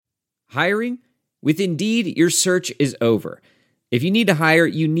Hiring? With Indeed, your search is over. If you need to hire,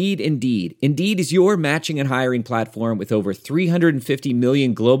 you need Indeed. Indeed is your matching and hiring platform with over 350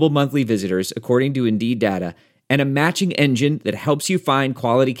 million global monthly visitors, according to Indeed data, and a matching engine that helps you find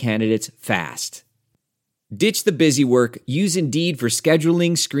quality candidates fast. Ditch the busy work. Use Indeed for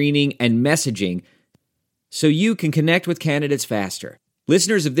scheduling, screening, and messaging so you can connect with candidates faster.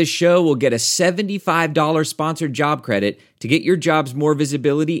 Listeners of this show will get a $75 sponsored job credit to get your jobs more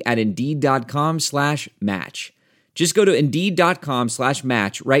visibility at Indeed.com/match. Just go to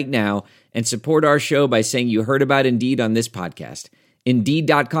Indeed.com/match right now and support our show by saying you heard about Indeed on this podcast.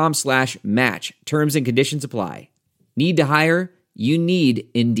 Indeed.com/match. Terms and conditions apply. Need to hire? You need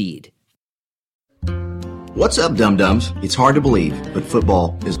Indeed. What's up, dum-dums? It's hard to believe, but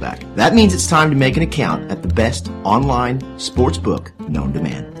football is back. That means it's time to make an account at the best online sports book known to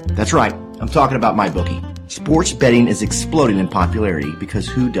man. That's right, I'm talking about MyBookie. Sports betting is exploding in popularity because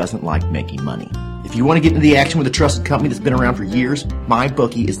who doesn't like making money? If you want to get into the action with a trusted company that's been around for years,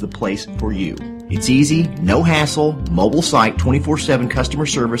 MyBookie is the place for you. It's easy, no hassle, mobile site, 24/7 customer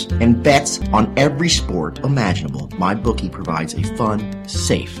service, and bets on every sport imaginable. MyBookie provides a fun,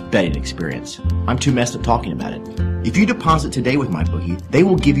 safe betting experience. I'm too messed up talking about it. If you deposit today with MyBookie, they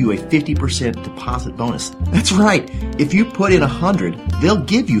will give you a 50% deposit bonus. That's right. If you put in $100, they'll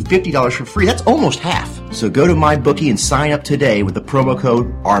give you $50 for free. That's almost half. So go to MyBookie and sign up today with the promo code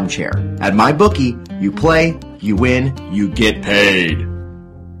ARMCHAIR. At MyBookie, you play, you win, you get paid.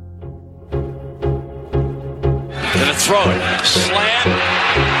 Gonna throw it. Slant.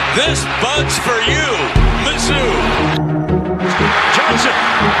 This bunch for you, Mizzou. Johnson,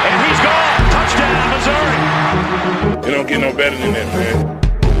 and he's gone. Touchdown, Missouri. You don't get no better than that, man.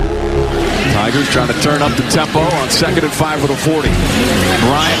 Tigers trying to turn up the tempo on 2nd and 5 with a 40.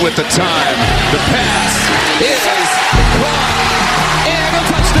 Bryant with the time. The pass is caught and a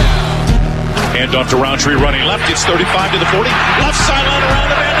touchdown. And off to Roundtree running left. Gets 35 to the 40. Left sideline around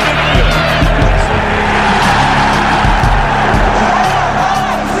the man.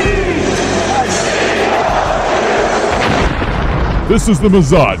 This is the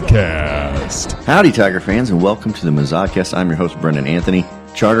Mazodcast. Howdy, Tiger fans, and welcome to the Mazodcast. I'm your host, Brendan Anthony,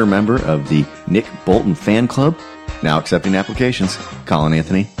 charter member of the Nick Bolton Fan Club, now accepting applications. Colin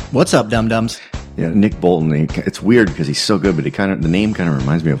Anthony. What's up, dum-dums? Yeah, Nick Bolton. It's weird because he's so good, but the name kind of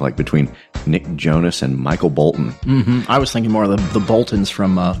reminds me of like between Nick Jonas and Michael Bolton. Mm-hmm. I was thinking more of the Boltons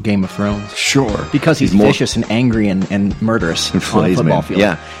from Game of Thrones. Sure. Because he's vicious and angry and murderous on a football field.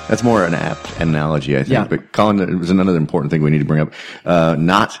 Yeah, that's more an apt analogy, I think. Yeah. But Colin, it was another important thing we need to bring up.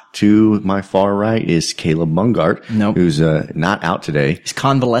 Not to my far right is Caleb Bungart, who's not out today. He's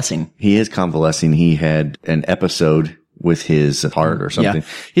convalescing. He is convalescing. He had an episode with his heart or something. Yeah.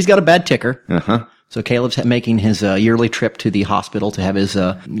 He's got a bad ticker. Uh-huh. So Caleb's making his yearly trip to the hospital to have his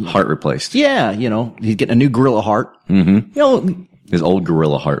heart replaced. Yeah, he's getting a new gorilla heart. Mm-hmm. His old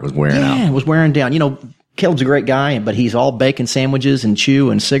gorilla heart was wearing out. Yeah, it was wearing down. Caleb's a great guy, but he's all bacon sandwiches and chew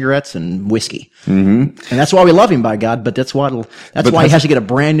and cigarettes and whiskey. Mm-hmm. And that's why we love him, by God. But that's why he has to get a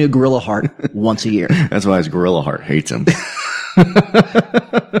brand new gorilla heart once a year. That's why his gorilla heart hates him.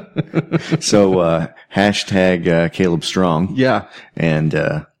 So, hashtag Caleb Strong. Yeah. And,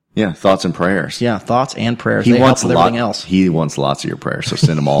 thoughts and prayers. Yeah, thoughts and prayers. He wants everything else. He wants lots of your prayers, so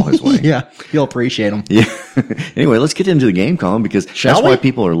send them all his way. Yeah, you'll appreciate them. Yeah. Anyway, let's get into the game, Colin, because that's why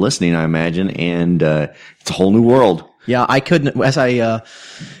people are listening, I imagine, and it's a whole new world. Yeah, I couldn't, as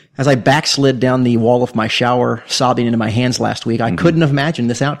I backslid down the wall of my shower, sobbing into my hands last week, I couldn't have imagined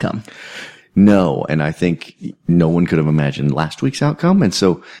this outcome. No, and I think no one could have imagined last week's outcome. And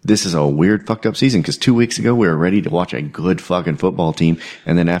so this is a weird, fucked up season because 2 weeks ago we were ready to watch a good fucking football team.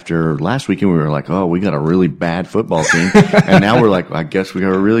 And then after last weekend we were like, oh, we got a really bad football team. And now we're like, I guess we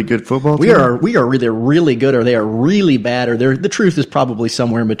got a really good football team. We are either really good or they are really bad or the truth is probably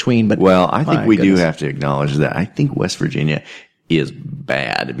somewhere in between. But well, I think we do have to acknowledge that. I think West Virginia is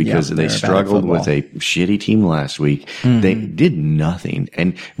bad because they struggled with a shitty team last week. Mm-hmm. They did nothing.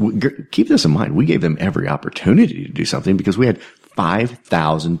 And keep this in mind. We gave them every opportunity to do something because we had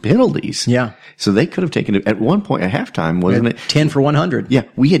 5,000 penalties. Yeah. So they could have taken it at one point at halftime, wasn't it? 10 for 100. Yeah.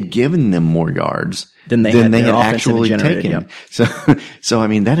 We had given them more yards than they had actually taken. Yeah. So I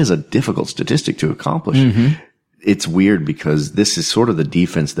mean, that is a difficult statistic to accomplish. Mm-hmm. It's weird because this is sort of the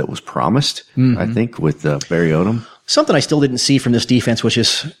defense that was promised, I think, with Barry Odom. Something I still didn't see from this defense, which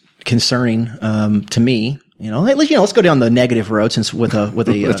is concerning to me. Let's go down the negative road since with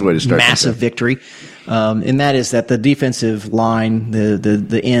a massive victory. And that is that the defensive line,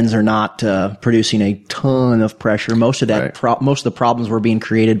 the ends are not producing a ton of pressure. Most of that, most of the problems were being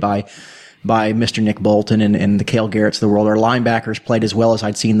created by by Mr. Nick Bolton and the Cale Garretts of the world. Our linebackers played as well as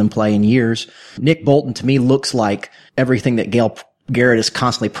I'd seen them play in years. Nick Bolton to me looks like everything that Garrett is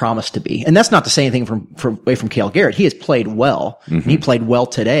constantly promised to be. And that's not to say anything away from Cale Garrett. He has played well. Mm-hmm. He played well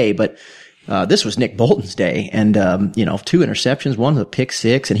today, but this was Nick Bolton's day. And 2 interceptions, one was a pick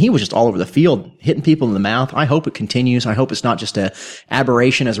six, and he was just all over the field, hitting people in the mouth. I hope it continues. I hope it's not just a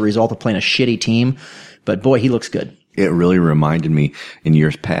aberration as a result of playing a shitty team. But boy, he looks good. It really reminded me in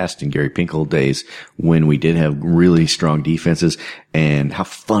years past in Gary Pinkel days when we did have really strong defenses and how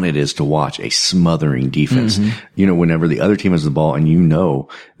fun it is to watch a smothering defense. Mm-hmm. Whenever the other team has the ball and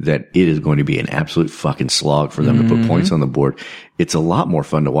that it is going to be an absolute fucking slog for them to put points on the board. It's a lot more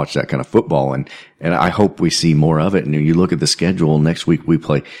fun to watch that kind of football. And I hope we see more of it. And you look at the schedule, next week we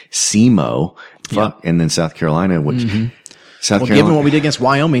play SEMO, and then South Carolina, which given what we did against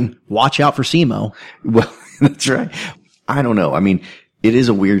Wyoming, watch out for SEMO. Well, that's right. I don't know. I mean, it is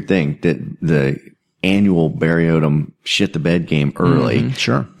a weird thing that the annual Barry Odom shit the bed game early. Mm-hmm,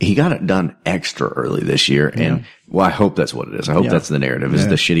 sure. He got it done extra early this year. And I hope that's what it is. I hope that's the narrative is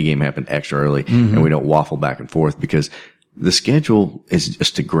the shitty game happened extra early and we don't waffle back and forth because the schedule is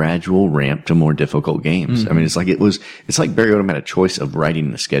just a gradual ramp to more difficult games. I mean, it's like like Barry Odom had a choice of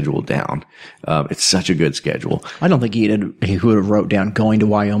writing the schedule down. It's such a good schedule. I don't think he would have wrote down going to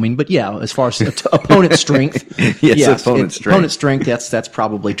Wyoming, but as far as opponent strength. Opponent strength, that's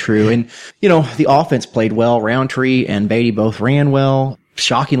probably true. And, the offense played well. Roundtree and Beatty both ran well.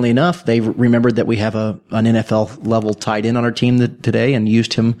 Shockingly enough, they remembered that we have an NFL level tight end on our team today and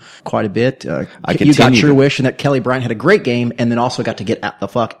used him quite a bit. You got your wish and that Kelly Bryant had a great game and then also got to get the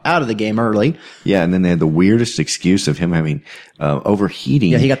fuck out of the game early. Yeah. And then they had the weirdest excuse of him having,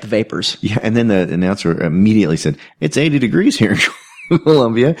 overheating. Yeah. He got the vapors. Yeah. And then the announcer immediately said, it's 80 degrees here in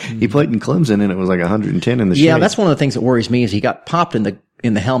Columbia. He played in Clemson and it was like 110 in the shade. Yeah. That's one of the things that worries me is he got popped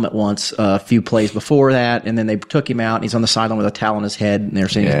in the helmet once, a few plays before that, and then they took him out and he's on the sideline with a towel on his head and they're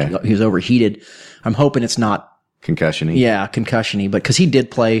saying he was overheated. I'm hoping it's not concussion-y. Yeah, concussion-y, but cause he did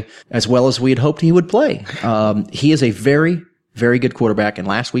play as well as we had hoped he would play. He is a very, very good quarterback, and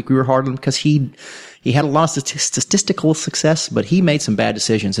last week we were hard on him because he had a lot of statistical success, but he made some bad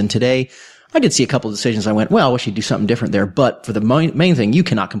decisions, and today I did see a couple of decisions. I went, well, I wish he'd do something different there. But for the main thing, you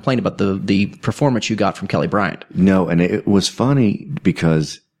cannot complain about the performance you got from Kelly Bryant. No, and it was funny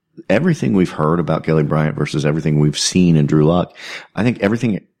because everything we've heard about Kelly Bryant versus everything we've seen in Drew Lock, I think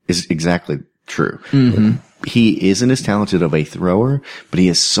everything is exactly true. Mm-hmm. He isn't as talented of a thrower, but he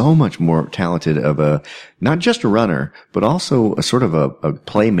is so much more talented of not just a runner, but also a sort of a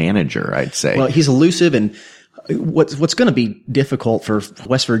play manager, I'd say. Well, he's elusive, and what's going to be difficult for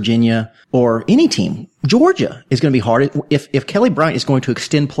West Virginia or any team, Georgia, is going to be hard. If Kelly Bryant is going to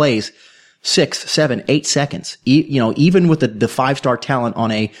extend plays 6, 7, 8 seconds, even with the 5-star talent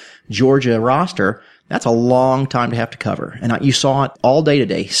on a Georgia roster, that's a long time to have to cover. And you saw it all day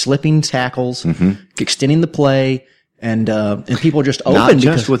today, slipping tackles, extending the play, and people are just open. Not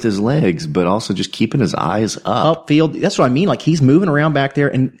just with his legs, but also just keeping his eyes up. Upfield. That's what I mean. Like, he's moving around back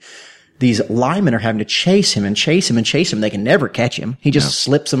there, and these linemen are having to chase him and chase him and chase him. They can never catch him. He just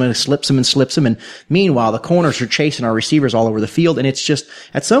slips them and slips them and slips them. And meanwhile, the corners are chasing our receivers all over the field. And it's just,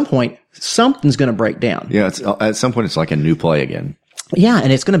 at some point, something's going to break down. Yeah. At some point, it's like a new play again. Yeah.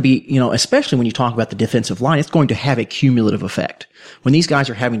 And it's going to be, especially when you talk about the defensive line, it's going to have a cumulative effect. When these guys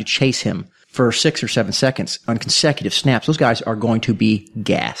are having to chase him for 6 or 7 seconds on consecutive snaps, those guys are going to be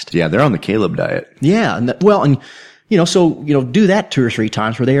gassed. Yeah. They're on the Caleb diet. Yeah. Do that 2 or 3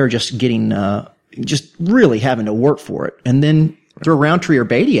 times where they are just getting, just really having to work for it. And then throw Roundtree or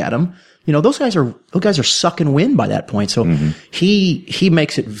Beatty at them. Those guys are sucking wind by that point. So he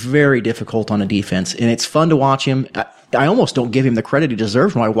makes it very difficult on a defense, and it's fun to watch him. I almost don't give him the credit he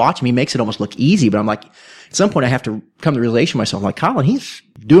deserves. When I watch him, he makes it almost look easy, but I'm like, at some point I have to come to the realization myself, like, Colin, he's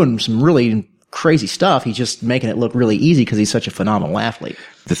doing some really crazy stuff. He's just making it look really easy because he's such a phenomenal athlete.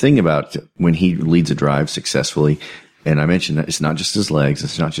 The thing about when he leads a drive successfully, and I mentioned that it's not just his legs,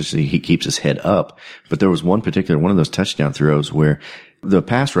 it's not just he keeps his head up, but there was one of those touchdown throws where the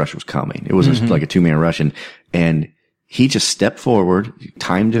pass rush was coming. It was like a 2-man rush, and he just stepped forward,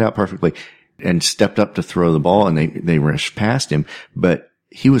 timed it out perfectly, and stepped up to throw the ball, and they rushed past him. But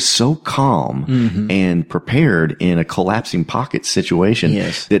he was so calm and prepared in a collapsing pocket situation.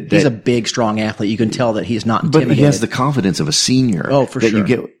 Yes. He's a big, strong athlete. You can tell that he's not intimidated. But he has the confidence of a senior. Oh, for that sure. you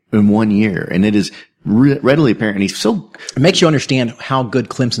get in 1 year. And it is readily apparent. And it makes you understand how good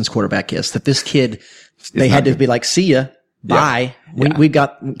Clemson's quarterback is. That this kid, they had to be like, see ya. Bye. Yeah. We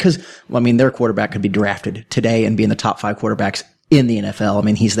got, their quarterback could be drafted today and be in the top 5 quarterbacks in the NFL. I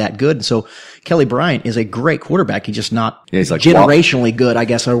mean, he's that good. And so Kelly Bryant is a great quarterback. He's just not he's like generationally good, I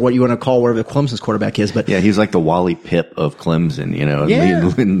guess, or what you want to call whatever Clemson's quarterback is. But yeah, he's like the Wally Pipp of Clemson,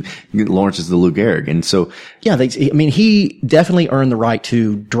 and Lawrence is the Lou Gehrig. And so, yeah, he definitely earned the right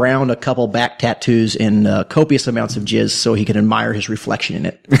to drown a couple back tattoos in copious amounts of jizz so he can admire his reflection in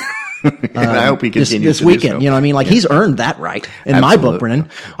it. And I hope he continues this weekend. So. You know what I mean? Like he's earned that right in my book,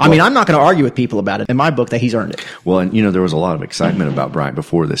 Brennan. I mean, I'm not going to argue with people about it. In my book, that he's earned it. Well, and there was a lot of excitement about Bryant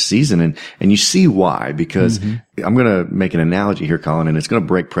before this season, and you see why, because I'm going to make an analogy here, Colin, and it's going to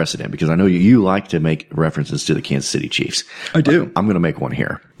break precedent because I know you like to make references to the Kansas City Chiefs. I do. I'm going to make one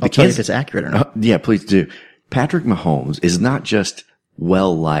here. I'll tell you if it's accurate or not. Yeah, please do. Patrick Mahomes is not just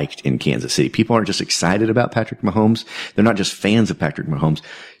well liked in Kansas City. People aren't just excited about Patrick Mahomes. They're not just fans of Patrick Mahomes.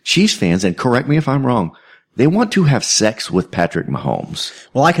 Chiefs fans, and correct me if I'm wrong, they want to have sex with Patrick Mahomes.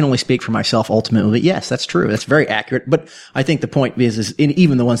 Well, I can only speak for myself ultimately, but yes, that's true. That's very accurate. But I think the point is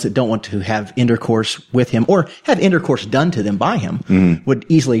even the ones that don't want to have intercourse with him or have intercourse done to them by him would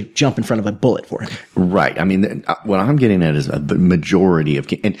easily jump in front of a bullet for him. Right. I mean, what I'm getting at is a majority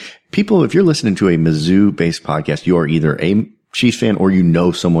of, and people, if you're listening to a Mizzou-based podcast, you are either a Chiefs fan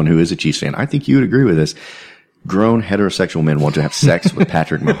or someone who is a Chiefs fan. I think you would agree with this. Grown heterosexual men want to have sex with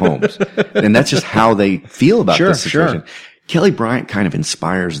Patrick Mahomes. And that's just how they feel about this situation. Sure. Kelly Bryant kind of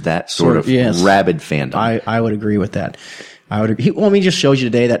inspires that sort of rabid fandom. I would agree with that. He just shows you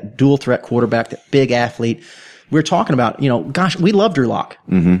today that dual threat quarterback, that big athlete. We're talking about, gosh, we love Drew Lock,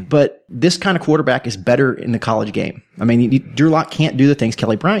 but this kind of quarterback is better in the college game. I mean, Drew Lock can't do the things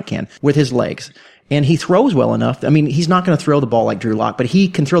Kelly Bryant can with his legs. And he throws well enough. I mean, he's not going to throw the ball like Drew Lock, but he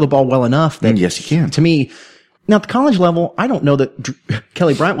can throw the ball well enough that, yes, he can. To me, now at the college level, I don't know that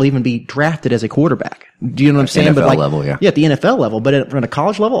Kelly Bryant will even be drafted as a quarterback. Do you know what I'm saying? NFL level, yeah. Yeah, at the NFL level, but at a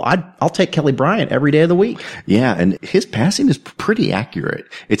college level, I'll take Kelly Bryant every day of the week. Yeah, and his passing is pretty accurate.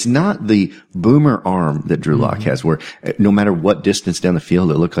 It's not the boomer arm that Drew Lock has, where no matter what distance down the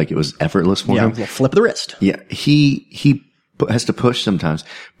field, it looked like it was effortless for him. Yeah, flip of the wrist. Yeah, he has to push sometimes,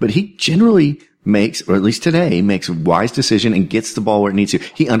 but he generally makes, or at least today, makes a wise decision and gets the ball where it needs to.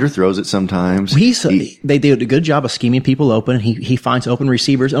 He underthrows it sometimes. They do a good job of scheming people open. He finds open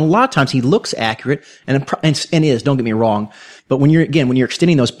receivers, and a lot of times he looks accurate and is. Don't get me wrong, but when you're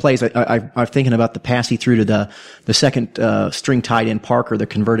extending those plays, I'm thinking about the pass he threw to the second string tight end Parker,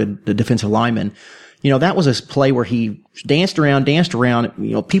 the defensive lineman. That was a play where he danced around.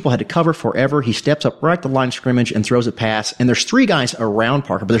 People had to cover forever. He steps up right at the line of scrimmage and throws a pass. And there's three guys around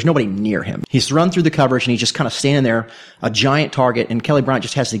Parker, but there's nobody near him. He's run through the coverage and he's just kind of standing there, a giant target. And Kelly Bryant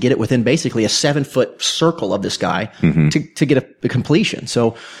just has to get it within basically a 7-foot circle of this guy to get a completion.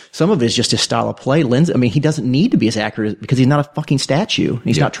 So some of it is just his style of play. He doesn't need to be as accurate because he's not a fucking statue.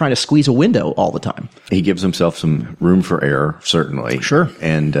 He's not trying to squeeze a window all the time. He gives himself some room for error, certainly. Sure.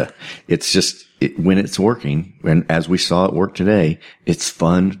 And it's just, when it's working, and as we saw it work today, it's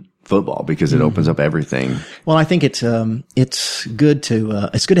fun football because it opens up everything. Well, I think it's good to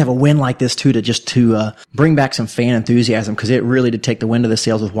have a win like this too, to bring back some fan enthusiasm, because it really did take the wind of the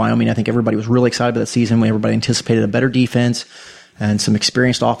sails with Wyoming. I think everybody was really excited about the season. Everybody anticipated a better defense and some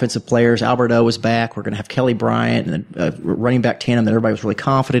experienced offensive players. Alberto was back. We're going to have Kelly Bryant and a running back tandem that everybody was really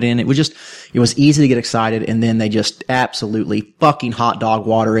confident in. It was easy to get excited, and then they just absolutely fucking hot dog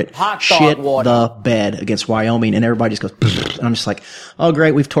water it. The bed against Wyoming, and everybody just goes, and I'm just like, oh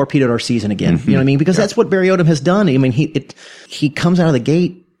great, we've torpedoed our season again. You know what I mean? Because that's what Barry Odom has done. I mean, he comes out of the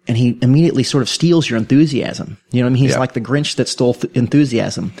gate and he immediately sort of steals your enthusiasm. You know what I mean? He's like the Grinch that stole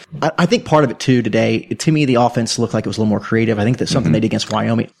enthusiasm. I think part of it too today, to me, the offense looked like it was a little more creative. I think that's something they did against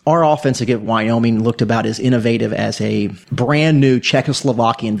Wyoming. Our offense against Wyoming looked about as innovative as a brand new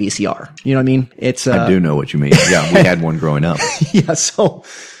Czechoslovakian VCR. You know what I mean? I do know what you mean. Yeah, we had one growing up. Yeah, so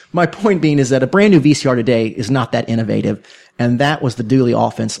my point being is that a brand new VCR today is not that innovative. And that was the Dooley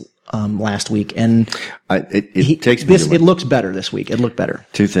offense last week, and it looks better this week. It looked better.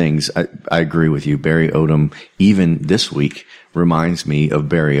 Two things. I agree with you. Barry Odom, even this week, reminds me of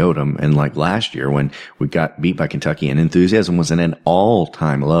Barry Odom. And like last year when we got beat by Kentucky, and enthusiasm was at an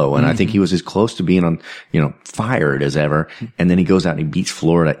all-time low. And I think he was as close to being fired as ever. And then he goes out and he beats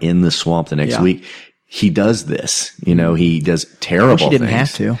Florida in the swamp the next week. He does this, he does terrible things. I wish he didn't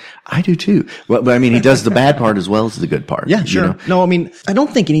have to. I do too. But I mean, he does the bad part as well as the good part. Yeah, sure. No, I mean, I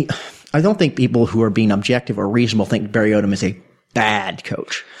don't think people who are being objective or reasonable think Barry Odom is a bad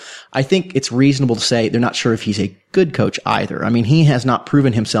coach. I think it's reasonable to say they're not sure if he's a good coach either. I mean, he has not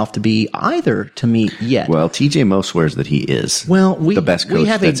proven himself to be either to me yet. Well, TJ Moe swears that he is the best coach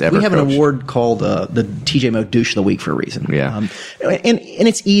that's ever We have coached. an award called the TJ Moe Douche of the Week for a reason. Yeah. And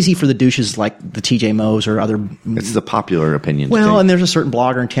it's easy for the douches like the TJ Moes or other. It's the popular opinion. Well, and there's a certain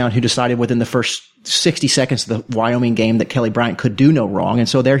blogger in town who decided within the first 60 seconds of the Wyoming game that Kelly Bryant could do no wrong. And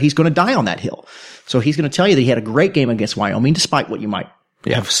so there he's going to die on that hill. So he's going to tell you that he had a great game against Wyoming, despite what you might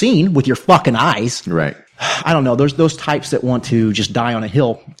have seen with your fucking eyes. Right. I don't know. There's those types that want to just die on a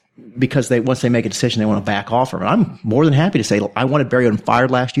hill because once they make a decision, they want to back off from it. I'm more than happy to say I wanted Barry Odom fired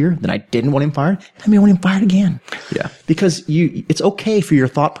last year, then I didn't want him fired. I mean, I want him fired again. Yeah. Because it's okay for your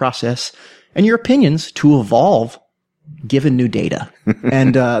thought process and your opinions to evolve given new data.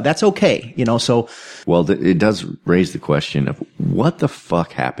 And that's okay, so. Well, it does raise the question of what the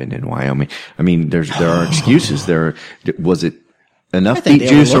fuck happened in Wyoming. I mean, there are excuses. Was it enough beet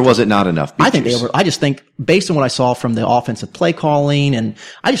juice or was it not enough beet juice? I just think based on what I saw from the offensive play calling, and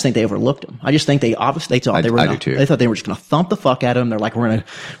I just think they overlooked them. I just think they obviously thought they thought they were just going to thump the fuck at them. They're like, we're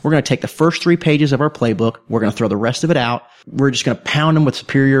going to take the first 3 pages of our playbook. We're going to throw the rest of it out. We're just going to pound them with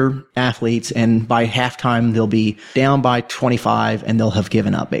superior athletes. And by halftime, they'll be down by 25 and they'll have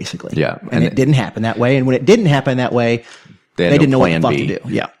given up basically. Yeah. And it didn't happen that way. And when it didn't happen that way, they didn't know what the fuck to do.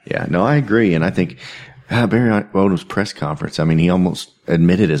 Yeah. Yeah. No, I agree. And I think, Barry Odom's press conference, I mean, he almost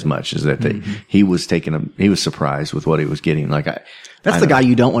admitted as much as that he was surprised with what he was getting. That's the guy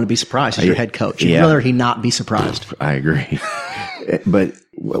you don't want to be surprised as your head coach. You'd rather he not be surprised. I agree. But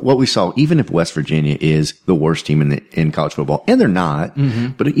what we saw, even if West Virginia is the worst team in college football, and they're not,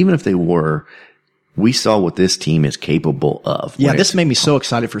 but even if they were, we saw what this team is capable of. Yeah, this made me so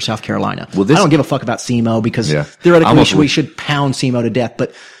excited for South Carolina. Well, I don't give a fuck about SEMO because theoretically we should pound SEMO to death,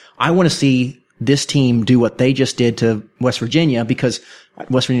 but I want to see this team do what they just did to West Virginia, because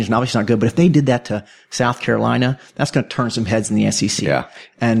West Virginia's obviously not good, but if they did that to South Carolina, that's going to turn some heads in the SEC. Yeah.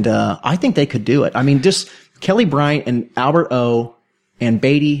 And I think they could do it. I mean, just Kelly Bryant and Albert O and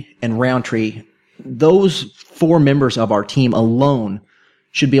Beatty and Roundtree, those 4 members of our team alone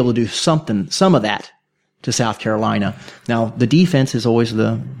should be able to do some of that to South Carolina. Now, the defense is always and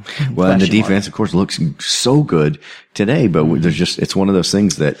the defense, of course, looks so good today, but it's one of those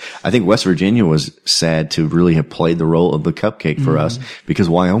things that I think West Virginia was sad to really have played the role of the cupcake for us because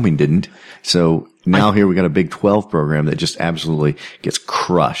Wyoming didn't. So now here we got a Big 12 program that just absolutely gets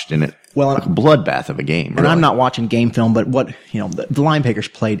crushed in it. Well, like a bloodbath of a game. And really. I'm not watching game film, but the Lion Packers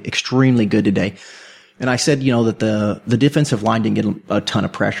played extremely good today. And I said, that the defensive line didn't get a ton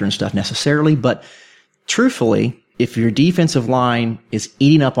of pressure and stuff necessarily, but truthfully, if your defensive line is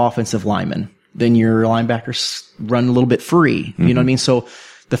eating up offensive linemen, then your linebackers run a little bit free. You know what I mean? So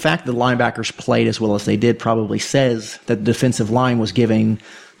the fact that the linebackers played as well as they did probably says that the defensive line was giving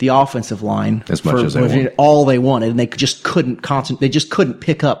the offensive line as much as they wanted. All they wanted, and they just couldn't they just couldn't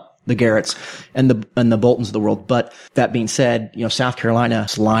pick up the Garretts and the Boltons of the world. But that being said, South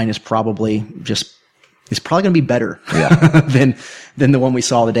Carolina's line is probably going to be better than the one we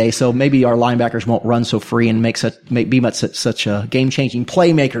saw today. So maybe our linebackers won't run so free and be such game-changing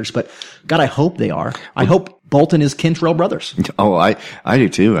playmakers. But God, I hope they are. I hope Bolton is Kentrell Brothers. Oh, I do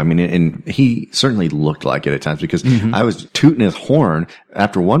too. I mean, and he certainly looked like it at times because I was tooting his horn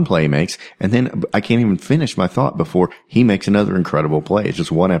after one play he makes, and then I can't even finish my thought before he makes another incredible play. It's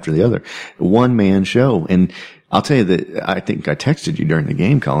just one after the other. One man show. And I'll tell you that I think I texted you during the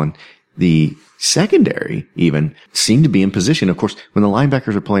game, Colin, the secondary even seemed to be in position. Of course, when the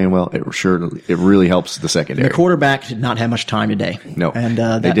linebackers are playing well, it really helps the secondary. The quarterback did not have much time today. No, and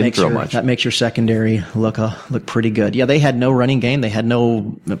they didn't throw much. That makes your secondary look pretty good. Yeah, they had no running game. They had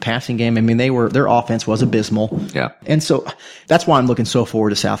no passing game. I mean, their offense was abysmal. Yeah, and so that's why I'm looking so forward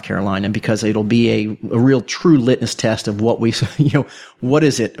to South Carolina, because it'll be a real true litmus test of what what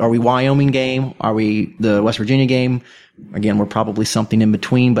is it? Are we Wyoming game? Are we the West Virginia game? Again, we're probably something in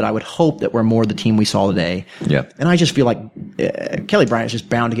between, but I would hope that we're more the team we saw today. Yeah. And I just feel like Kelly Bryant is just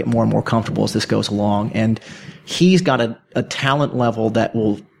bound to get more and more comfortable as this goes along. And he's got a talent level that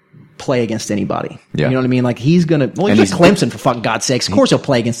will play against anybody. Yeah. You know what I mean? Like he's like Clemson, for fucking God's sakes. Of course he'll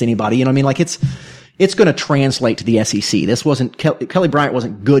play against anybody. You know what I mean? Like it's going to translate to the SEC. Kelly Bryant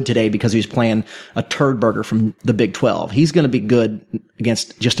wasn't good today because he was playing a turd burger from the Big 12. He's going to be good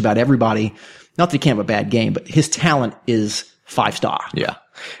against just about everybody. Not that he can't have a bad game, but his talent is 5-star. Yeah.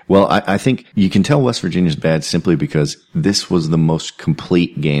 Well, I think you can tell West Virginia's bad simply because this was the most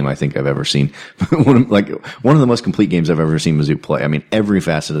complete game I think I've ever seen. one of the most complete games I've ever seen Mizzou play. I mean, every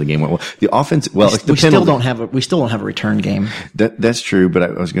facet of the game went well. The offense, we still don't have a return game. That's true, but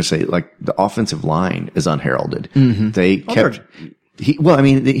I was going to say, the offensive line is unheralded. Mm-hmm.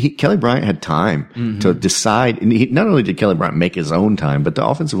 Kelly Bryant had time to decide. And not only did Kelly Bryant make his own time, but the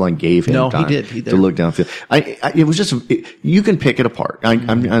offensive line gave him time to look downfield. It was just, you can pick it apart. I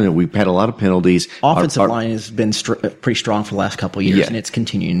know we've had a lot of penalties. Offensive line has been pretty strong for the last couple of years, and it's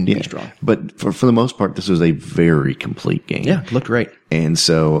continuing to be strong. But for the most part, this was a very complete game. Yeah, it looked great. And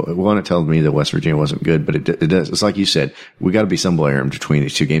so, one, it tells me that West Virginia wasn't good, but it does. It's like you said, we got to be somewhere in between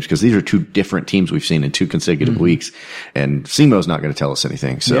these two games because these are two different teams we've seen in 2 consecutive weeks, and SEMO's not going to tell us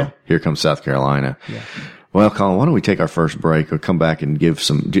anything. So here comes South Carolina. Yeah. Well, Colin, why don't we take our first break or come back and give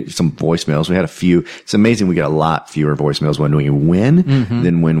some voicemails? We had a few. It's amazing we got a lot fewer voicemails when we win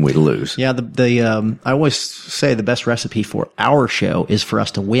than when we lose. Yeah, I always say the best recipe for our show is for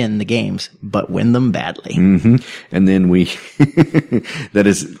us to win the games, but win them badly. And then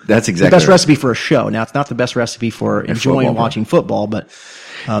that's exactly the best recipe for a show. Now, it's not the best recipe for enjoying and watching football, but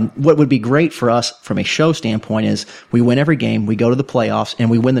what would be great for us from a show standpoint is we win every game, we go to the playoffs, and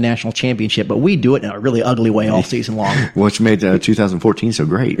we win the national championship, but we do it in a really ugly way all season long. Which made 2014 so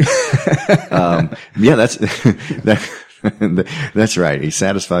great. That's right. He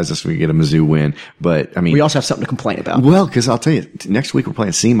satisfies us when we get a Mizzou win. But, I mean, we also have something to complain about. Well, because I'll tell you, next week we're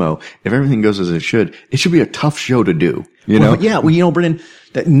playing SEMO. If everything goes as it should be a tough show to do. You know? Yeah. Well, Brennan,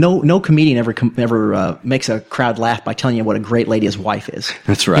 no comedian ever makes a crowd laugh by telling you what a great lady his wife is.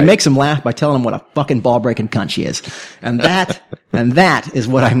 That's right. He makes them laugh by telling them what a fucking ball breaking cunt she is. And that is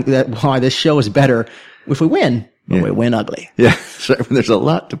why this show is better if we win. But we win ugly. Yeah. So there's a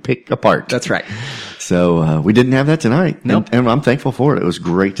lot to pick apart. That's right. So, we didn't have that tonight. Nope. And I'm thankful for it. It was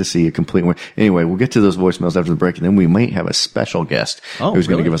great to see a complete win. Anyway, we'll get to those voicemails after the break, and then we might have a special guest who's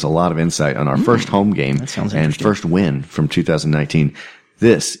going to give us a lot of insight on our first home game and first win from 2019.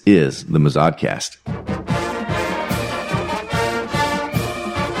 This is the Mazodcast.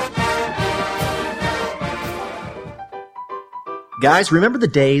 Guys, remember the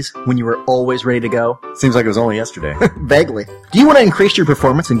days when you were always ready to go? Seems like it was only yesterday. Vaguely. Do you want to increase your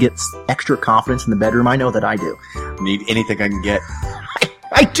performance and get extra confidence in the bedroom? I know that I do. Need anything I can get.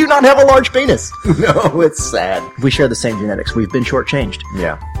 I do not have a large penis. No, it's sad. We share the same genetics. We've been shortchanged.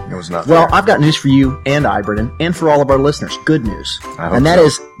 Yeah, it was not Well, I've got news for you and I, Brennan, and for all of our listeners. Good news. And that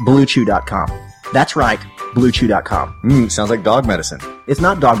is BlueChew.com. That's right, BlueChew.com. Sounds like dog medicine. It's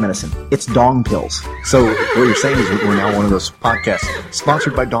not dog medicine. It's dong pills. So what you're saying is we're now one of those podcasts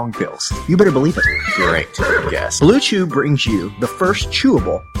sponsored by dong pills. You better believe it. Great. Yes. Blue Chew brings you the first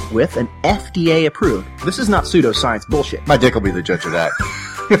chewable with an FDA approved. This is not pseudoscience bullshit. My dick will be the judge of that.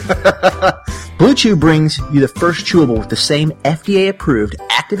 Blue Chew brings you the first chewable with the same FDA-approved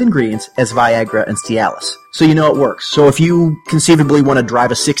active ingredients as Viagra and Cialis. So you know it works. So if you conceivably want to drive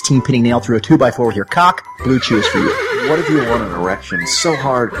a 16-penny nail through a 2x4 with your cock, Blue Chew is for you. What if you want an erection so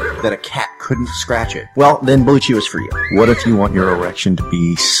hard that a cat couldn't scratch it? Well, then Blue Chew is for you. What if you want your erection to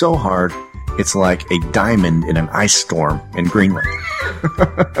be so hard it's like a diamond in an ice storm in Greenland?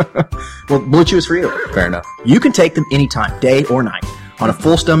 Well, Blue Chew is for you. Fair enough. You can take them anytime, day or night, on a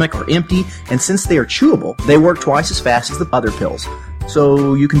full stomach or empty, and since they are chewable, they work twice as fast as the other pills.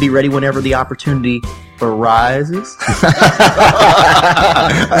 So you can be ready whenever the opportunity arises.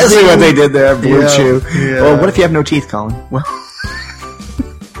 I see what they did there, Blue Chew. Yeah. Well, what if you have no teeth, Colin? Well,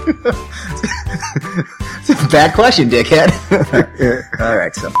 it's a bad question, dickhead. All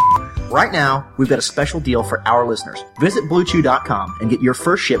right, so right now, we've got a special deal for our listeners. Visit BlueChew.com and get your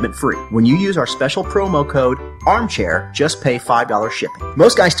first shipment free. When you use our special promo code ARMCHAIR, just pay $5 shipping.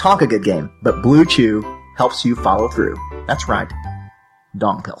 Most guys talk a good game, but Blue Chew helps you follow through. That's right.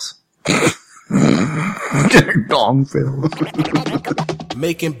 Dong pills. Dong pills.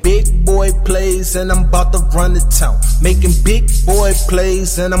 Making big boy plays and I'm about to run the town. Making big boy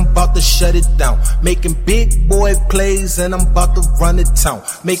plays and I'm about to shut it down. Making big boy plays and I'm about to run the town.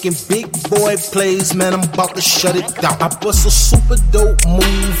 Making big boy plays, man, I'm about to shut it down. I bust a super dope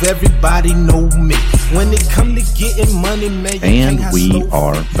move, everybody know me. When it come to getting money, man, and we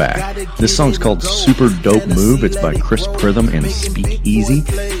are back. This song's called Super Dope Move. It's by Chris Pritham and Speakeasy.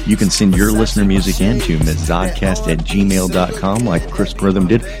 You can send your listener music in to mizodcast@gmail.com like Chris Pritham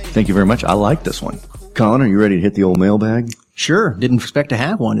did. Thank you very much. I like this one. Colin, are you ready to hit the old mailbag? Sure. Didn't expect to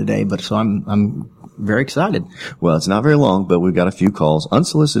have one today, but so I'm very excited. Well, it's not very long, but we've got a few calls,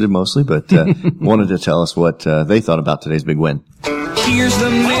 unsolicited mostly, but wanted to tell us what they thought about today's big win. Here's the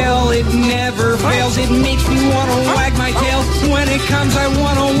mail, it never fails. It makes me want to wag my tail. When it comes, I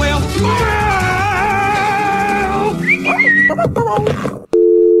want to wail.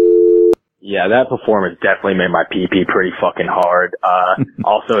 Yeah, that performance definitely made my PP pretty fucking hard.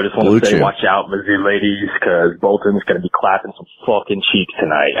 Also, I just want to say, watch out, Mizzou ladies, because Bolton's going to be clapping some fucking cheeks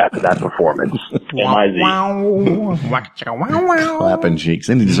tonight after that performance. MIZ. Clapping cheeks,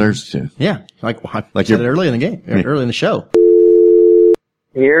 and he deserves to. Yeah, like you said it early in the game, early in the show.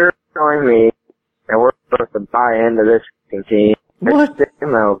 You're telling me that we're supposed to buy into this team? What?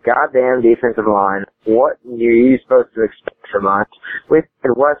 Goddamn defensive line. What are you supposed to expect from us? We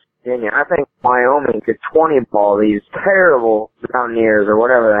played West Virginia. I think Wyoming could 20 ball these terrible Mountaineers or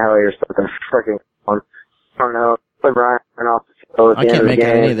whatever the hell you're supposed to freaking on. I don't know. Put Brian off the field. I can't make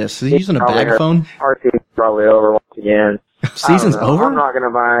out any of this. Is he using a bag phone? Our team's probably over once again. Season's over? I'm not going to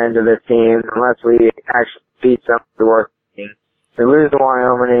buy into this team unless we actually beat something worth beating. We lose to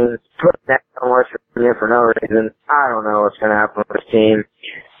Wyoming, put that on West Virginia for no reason. I don't know what's going to happen with this team.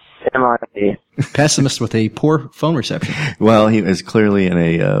 MIT. Pessimist with a poor phone reception. Well, he was clearly in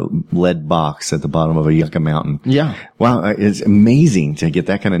a lead box at the bottom of a Yucca Mountain. Yeah. Wow, it's amazing to get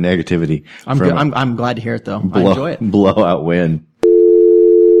that kind of negativity. I'm glad to hear it, though. I enjoy it. Blowout win.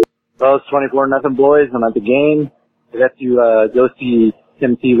 Well, it's 24-0 boys. I'm at the game. I got to go see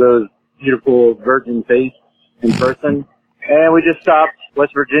Tim Tebow's beautiful virgin face in person. And we just stopped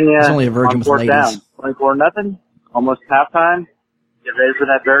West Virginia. It's only a virgin with ladies. Down. 24-0, almost halftime. Get ready for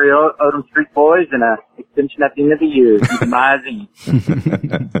that very Odom Street boys and an extension at the end of the year.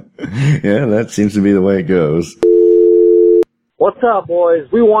 Yeah, that seems to be the way it goes. What's up, boys?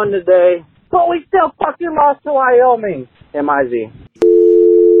 We won today, but we still fucking lost to Wyoming. MIZ.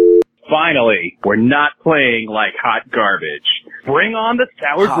 Finally, we're not playing like hot garbage. Bring on the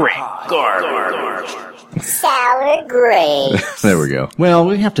sour grape. Garbage. Sour grapes. There we go. Well,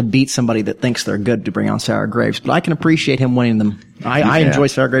 we have to beat somebody that thinks they're good to bring on sour grapes, but I can appreciate him winning them. I enjoy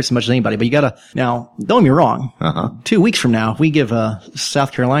sour grapes as much as anybody, but you gotta, now, don't get me wrong. 2 weeks from now, if we give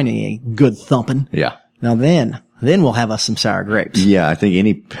South Carolina a good thumping. Yeah. Now then we'll have us some sour grapes. Yeah, I think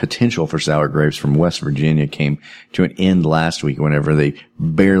any potential for sour grapes from West Virginia came to an end last week whenever they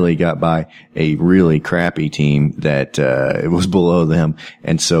barely got by a really crappy team that was below them.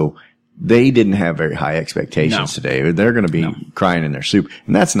 And so they didn't have very high expectations today. They're going to be crying in their soup,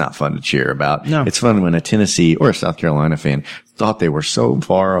 and that's not fun to cheer about. No. It's fun when a Tennessee or a South Carolina fan thought they were so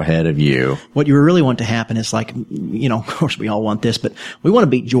far ahead of you. What you really want to happen is like, of course we all want this, but we want to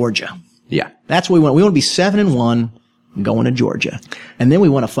beat Georgia. Yeah. That's what we want. We want to be 7-1 going to Georgia. And then we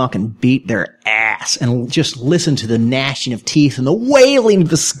want to fucking beat their ass and just listen to the gnashing of teeth and the wailing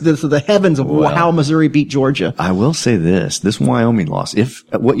to the heavens of how Missouri beat Georgia. I will say this Wyoming loss, if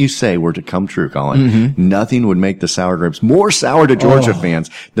what you say were to come true, Colin, nothing would make the sour grapes more sour to Georgia fans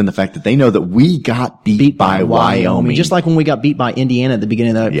than the fact that they know that we got beat by Wyoming. Just like when we got beat by Indiana at the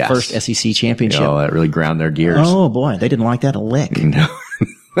beginning of the first SEC championship. Oh, that really ground their gears. Oh boy, they didn't like that a lick. No.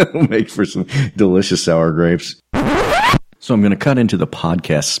 That'll make for some delicious sour grapes. So I'm going to cut into the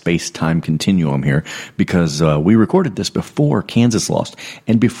podcast space-time continuum here because we recorded this before Kansas lost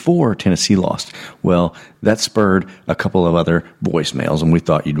and before Tennessee lost. Well, that spurred a couple of other voicemails, and we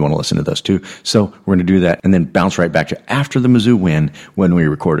thought you'd want to listen to those too. So we're going to do that and then bounce right back to after the Mizzou win when we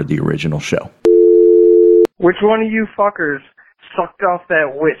recorded the original show. Which one of you fuckers sucked off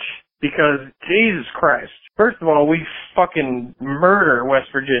that witch? Because, Jesus Christ. First of all, we fucking murder West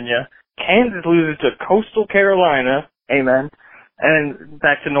Virginia. Kansas loses to Coastal Carolina. Amen. And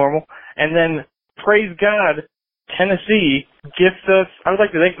back to normal. And then, praise God, Tennessee gifts us, I would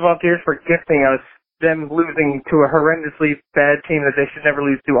like to thank the Volunteers for gifting us them losing to a horrendously bad team that they should never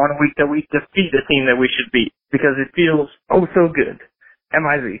lose to on a week that we defeat a team that we should beat. Because it feels oh so good.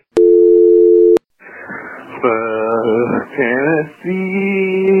 MIZ. Fuck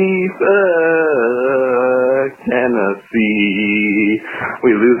Tennessee, fuck Tennessee.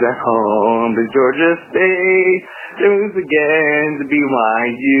 We lose at home to Georgia State. They lose again to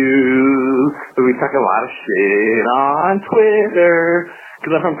BYU. But we talk a lot of shit on Twitter.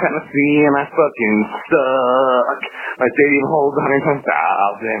 Cause I'm from Tennessee and I fucking suck. My stadium holds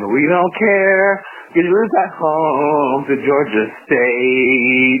 110,000. We don't care. You lose at home to Georgia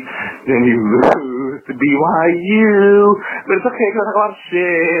State. Then you lose to BYU. But it's okay because I talk a lot of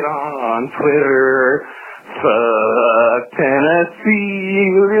shit on Twitter. Fuck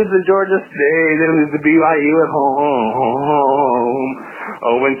Tennessee. You lose to Georgia State. Then lose to BYU at home.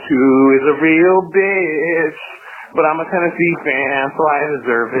 0-2 is a real bitch. But I'm a Tennessee fan, so I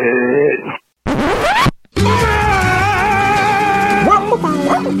deserve it.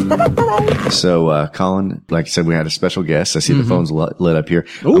 So, Colin, like I said, we had a special guest. I see the phone's lit up here.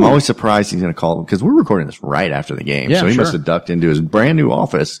 Ooh. I'm always surprised he's going to call because we're recording this right after the game. So he must have ducked into his brand new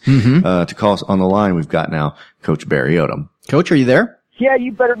office to call us on the line. We've got now Coach Barry Odom. Coach, are you there? Yeah,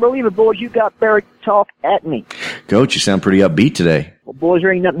 you better believe it, boys. You got Barry talk at me. Coach, you sound pretty upbeat today. Well, boys,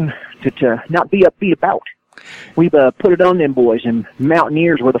 there ain't nothing to not be upbeat about. We've put it on them boys, and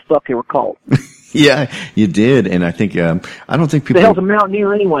Mountaineers were the fuck they were called. Yeah, you did, and I think I don't think people. The hell's a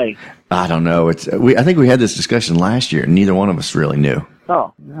Mountaineer anyway? I don't know. I think we had this discussion last year, and neither one of us really knew.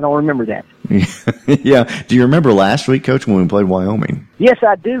 Oh, I don't remember that. Yeah. Do you remember last week, Coach, when we played Wyoming? Yes,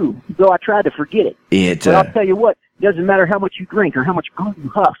 I do, though I tried to forget it. But I'll tell you what, it doesn't matter how much you drink or how much glue you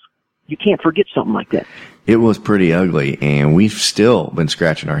huff, you can't forget something like that. It was pretty ugly, and we've still been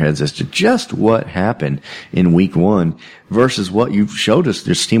scratching our heads as to just what happened in week 1 versus what you've showed us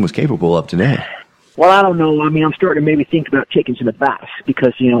this team was capable of today. Well, I don't know. I mean, I'm starting to maybe think about taking some advice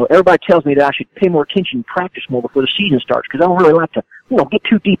because, everybody tells me that I should pay more attention and practice more before the season starts because I don't really like to, get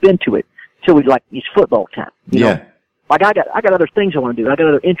too deep into it until it's football time. You know? Like I got other things I want to do. I got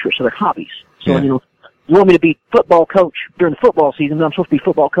other interests, other hobbies. So, you want me to be football coach during the football season, but I'm supposed to be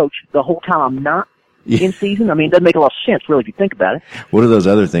football coach the whole time I'm not in season? I mean, it doesn't make a lot of sense, really, if you think about it. What are those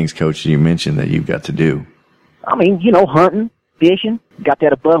other things, Coach, you mentioned that you've got to do? I mean, hunting, fishing, got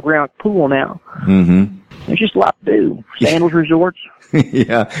that above ground pool now. Mm-hmm. There's just a lot to do. Sandals resorts.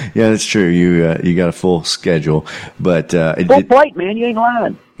 Yeah, that's true. You got a full schedule, but full plate, man. You ain't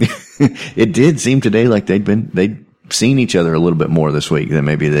lying. It did seem today like they'd seen each other a little bit more this week than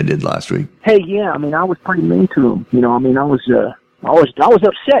maybe they did last week. Hey, yeah. I mean, I was pretty mean to them. I mean, I was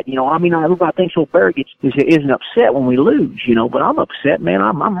upset. I mean, everybody thinks old Barry isn't upset when we lose. But I'm upset, man.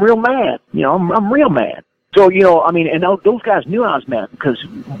 I'm real mad. I'm real mad. So I mean, and those guys knew I was mad because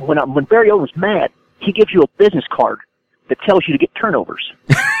when Barry Odom's mad, he gives you a business card that tells you to get turnovers.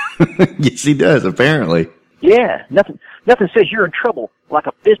 Yes, he does, apparently. Yeah, nothing says you're in trouble like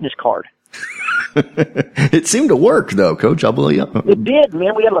a business card. It seemed to work, though, Coach. I believe it did,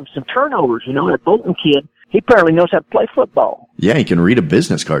 man. We had some turnovers. That Bolton kid, he apparently knows how to play football. Yeah, he can read a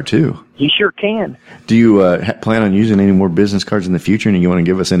business card, too. He sure can. Do you plan on using any more business cards in the future? And you want to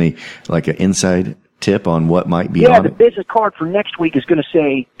give us any, an inside tip on what might be on it? Yeah, the business card for next week is going to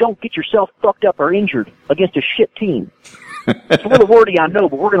say, don't get yourself fucked up or injured against a shit team. It's a little wordy, I know,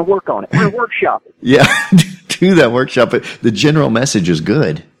 but we're going to work on it. We're going to workshop it. Yeah, do that workshop. But the general message is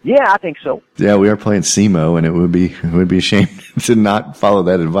good. Yeah, I think so. Yeah, we are playing SEMO, and it would be a shame to not follow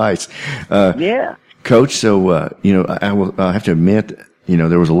that advice. Yeah. Coach, so, I have to admit,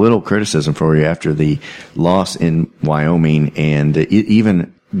 there was a little criticism for you after the loss in Wyoming, and it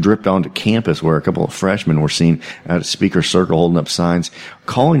even dripped onto campus where a couple of freshmen were seen at a speaker circle holding up signs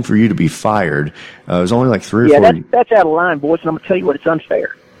calling for you to be fired. It was only like 3 or 4. Yeah, that's out of line, boys, and I'm going to tell you what, it's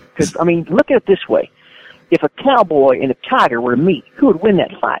unfair. Because, I mean, look at it this way. If a cowboy and a tiger were to meet, who would win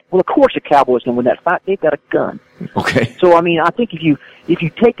that fight? Well, of course a cowboy's going to win that fight. They've got a gun. Okay. So, I mean, I think if you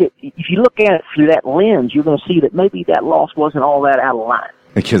look at it through that lens, you're going to see that maybe that loss wasn't all that out of line.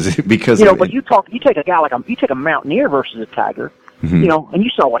 Because but you take a guy you take a Mountaineer versus a tiger, mm-hmm. And you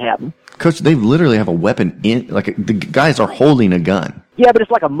saw what happened. Coach, they literally have a weapon the guys are holding a gun. Yeah, but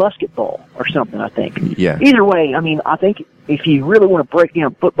it's like a musket ball or something, I think. Yeah. Either way, I mean, I think if you really want to break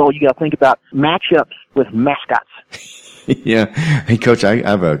down football, you got to think about matchups with mascots. Yeah. Hey, Coach, I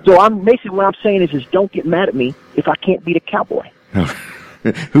have a... So basically what I'm saying is don't get mad at me if I can't beat a cowboy.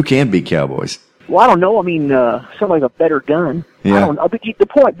 Who can beat cowboys? Well, I don't know. I mean, somebody with a better gun. Yeah. I don't know. But the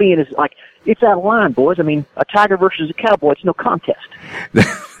point being is, it's out of line, boys. I mean, a tiger versus a cowboy, it's no contest.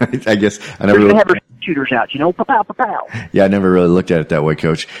 I guess I never... They're really... going to have their shooters out, pa-pow, pa-pow. Yeah, I never really looked at it that way,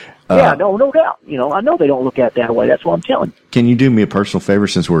 Coach. Yeah, no doubt. I know they don't look at it that way. That's what I'm telling you. Can you do me a personal favor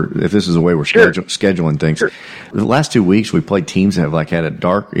since if this is the way we're scheduling things? Sure. The last 2 weeks we played teams that have had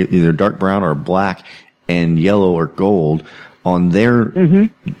a either dark brown or black and yellow or gold on their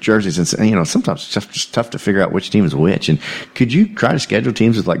jerseys, and sometimes it's just tough to figure out which team is which. And could you try to schedule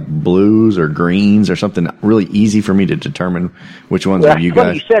teams with blues or greens or something really easy for me to determine which ones are you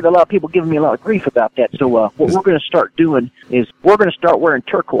guys? You said a lot of people giving me a lot of grief about that. So what we're going to start doing is we're going to start wearing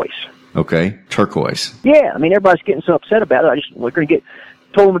turquoise. Okay, turquoise. Yeah, I mean everybody's getting so upset about it. We're going to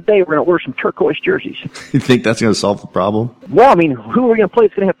told them today we're going to wear some turquoise jerseys. You think that's going to solve the problem? Well, I mean, who are we going to play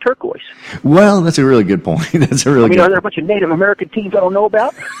that's going to have turquoise? Well, that's a really good point. That's a really good are there a bunch of Native American teams I don't know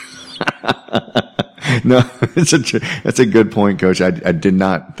about? No, that's a good point, Coach. I did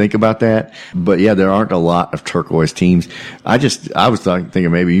not think about that. But, yeah, there aren't a lot of turquoise teams. I was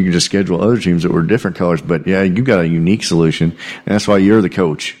thinking maybe you could just schedule other teams that were different colors. But, yeah, you've got a unique solution. And that's why you're the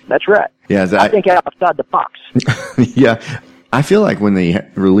coach. That's right. Yeah, I think outside the box. Yeah. I feel like when they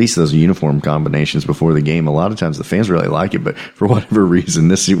release those uniform combinations before the game, a lot of times the fans really like it, but for whatever reason,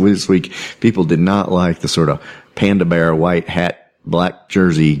 this week, people did not like the sort of panda bear white hat, black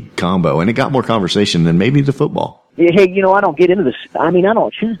jersey combo, and it got more conversation than maybe the football. Hey, I don't get into this. I mean, I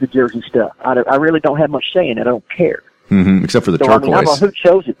don't choose the jersey stuff. I really don't have much say in it. I don't care. Mm-hmm, except for the turquoise. I don't know who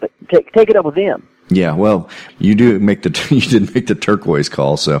chose it, but take it up with them. Yeah, well, you did make the turquoise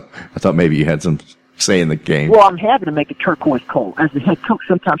call, so I thought maybe you had some say in the game. Well, I'm happy to make a turquoise call. As the head coach,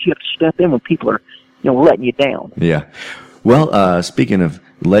 sometimes you have to step in when people are, letting you down. Yeah. Well, speaking of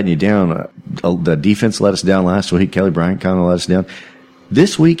letting you down, the defense let us down last week. Kelly Bryant kind of let us down.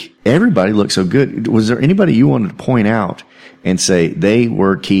 This week, everybody looked so good. Was there anybody you wanted to point out and say they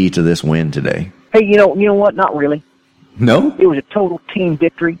were key to this win today? Hey, you know what? Not really. No? It was a total team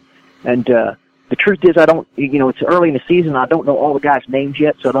victory, and the truth is I don't, it's early in the season. I don't know all the guys' names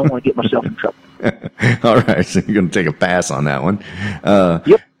yet, so I don't want to get myself in trouble. All right, so you're going to take a pass on that one.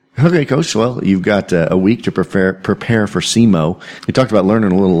 Yep. Okay, Coach. Well, you've got a week to prepare for SEMO. You talked about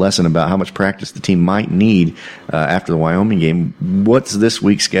learning a little lesson about how much practice the team might need after the Wyoming game. What's this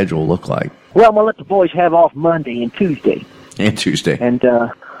week's schedule look like? Well, I'm going to let the boys have off Monday and Tuesday. And Tuesday. And,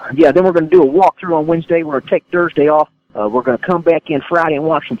 then we're going to do a walkthrough on Wednesday. We're going to take Thursday off. We're going to come back in Friday and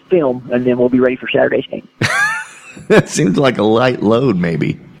watch some film, and then we'll be ready for Saturday's game. That seems like a light load,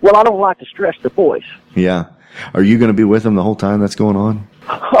 maybe. Well, I don't like to stress the boys. Yeah. Are you going to be with them the whole time that's going on?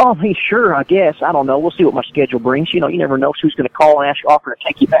 Oh, sure, I guess. I don't know. We'll see what my schedule brings. You never know who's going to call and offer to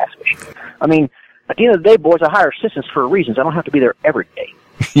take you bass fishing. I mean, at the end of the day, boys, I hire assistants for a reason. I don't have to be there every day.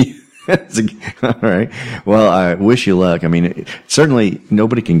 All right. Well, I wish you luck. I mean, certainly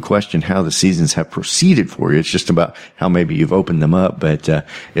nobody can question how the seasons have proceeded for you. It's just about how maybe you've opened them up. But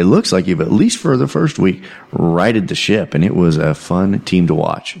it looks like you've, at least for the first week, righted the ship, and it was a fun team to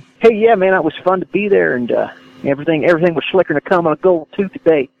watch. Hey, yeah, man, it was fun to be there, and everything was slicker to come on a gold tooth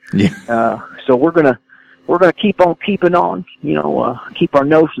today. Yeah. So we're gonna keep on keeping on. Keep our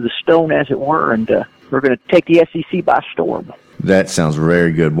nose to the stone, as it were, and we're gonna take the SEC by storm. That sounds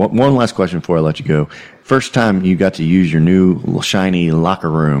very good. One last question before I let you go. First time you got to use your new shiny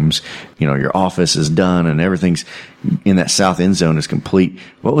locker rooms, your office is done and everything's in that south end zone is complete.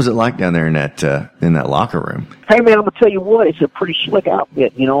 What was it like down there in that locker room? Hey man, I'm gonna tell you what, it's a pretty slick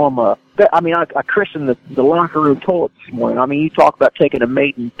outfit. I christened the locker room toilet this morning. I mean, you talk about taking a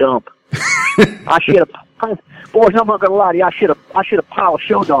maiden dump. I should have, boys, I'm not gonna lie to you. I should have piled a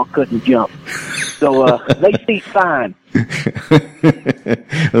show dog couldn't jump. So they seat fine.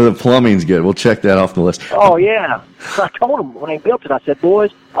 The plumbing's good. We'll check that off the list. Oh yeah, I told them when they built it. I said,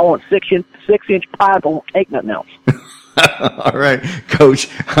 boys, I want 6-inch pipe. I won't take nothing else. All right, Coach,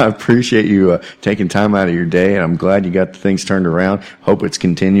 I appreciate you taking time out of your day, and I'm glad you got the things turned around. Hope it's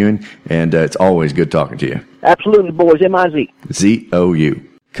continuing, and it's always good talking to you. Absolutely, boys. M-I-Z. Z-O-U.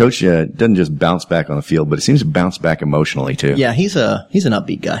 Coach doesn't just bounce back on the field, but it seems to bounce back emotionally, too. Yeah, he's an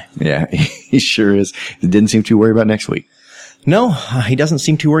upbeat guy. Yeah, he sure is. He didn't seem too worried about next week. No, he doesn't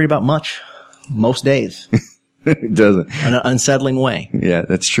seem too worried about much most days. It doesn't. In an unsettling way. Yeah,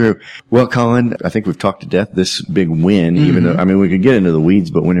 that's true. Well, Colin, I think we've talked to death this big win, even though, we could get into the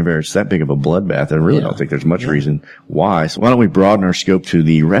weeds, but whenever it's that big of a bloodbath, I really don't think there's much reason why. So why don't we broaden our scope to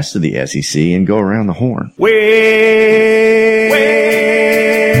the rest of the SEC and go around the horn? We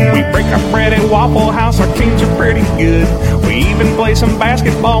break our bread at Waffle House, our teams are pretty good. We even play some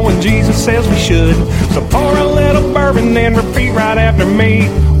basketball when Jesus says we should. So pour a little bourbon and repeat right after me.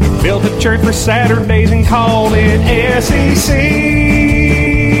 We built a church for Saturdays and called it SEC.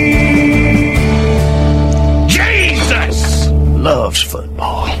 Jesus loves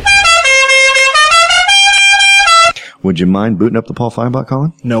football. Would you mind booting up the Paul Feinbach,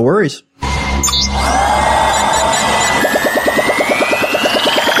 Colin? No worries.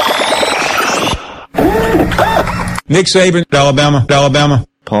 Nick Saban, Alabama.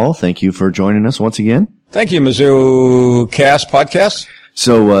 Paul, thank you for joining us once again. Thank you, Mizzou Cast Podcast.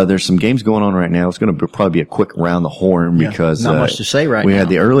 So there's some games going on right now. It's going to probably be a quick round the horn because not much to say right now. We had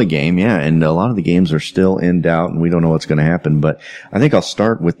the early game, and a lot of the games are still in doubt, and we don't know what's going to happen. But I think I'll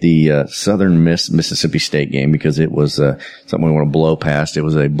start with the Southern Miss Mississippi State game because it was something we want to blow past. It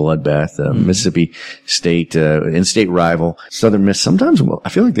was a bloodbath. Mississippi State, in-state rival. Southern Miss, sometimes I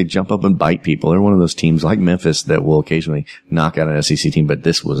feel like they jump up and bite people. They're one of those teams like Memphis that will occasionally knock out an SEC team, but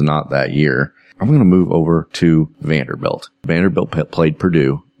this was not that year. I'm going to move over to Vanderbilt. Vanderbilt played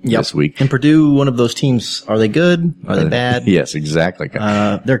Purdue this week. And Purdue, one of those teams, are they good? Are they bad? Yes, exactly.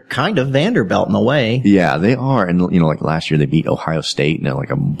 They're kind of Vanderbilt in a way. Yeah, they are. And, like last year they beat Ohio State in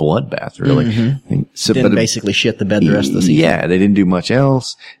like a bloodbath, really. Mm-hmm. Didn't basically shit the bed the rest of the season. Yeah, they didn't do much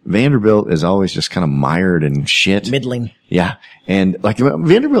else. Vanderbilt is always just kind of mired in shit. Middling. Yeah. And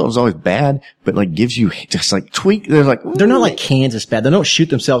Vanderbilt is always bad, but gives you just tweak. They're not like Kansas bad. They don't shoot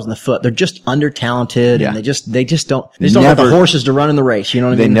themselves in the foot. They're just under talented and they just don't have the horses to run in the race. You know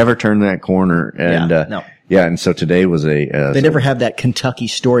what I mean? They never turn that corner. And, Yeah, and so today was they never have that Kentucky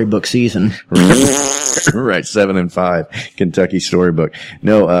storybook season. Right, 7-5 Kentucky storybook.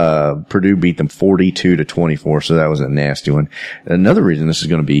 No, Purdue beat them 42-24, so that was a nasty one. Another reason this is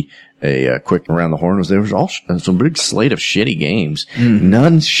going to be a quick around the horn was there was some big slate of shitty games.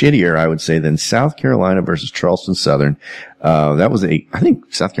 None shittier, I would say, than South Carolina versus Charleston Southern. That was I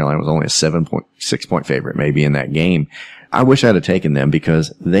think South Carolina was only a 6 point favorite maybe in that game. I wish I'd have taken them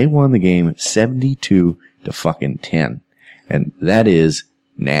because they won the game 72-10. And that is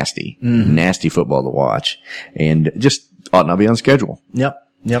nasty, nasty football to watch, and just ought not be on schedule. Yep.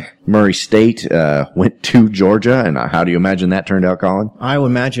 Murray State went to Georgia, and how do you imagine that turned out, Colin? I would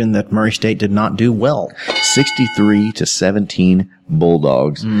imagine that Murray State did not do well. 63-17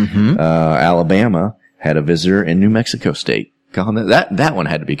 Bulldogs. Alabama had a visitor in New Mexico State. Colin, that one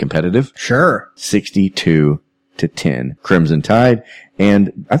had to be competitive. Sure. 62-10 Crimson Tide,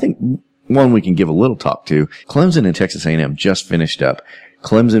 and I think one we can give a little talk to. Clemson and Texas A&M just finished up.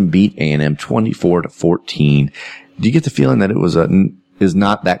 Clemson beat A&M 24-14. Do you get the feeling that it was is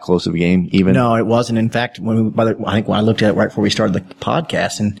not that close of a game even? No, it wasn't. In fact, I think when I looked at it right before we started the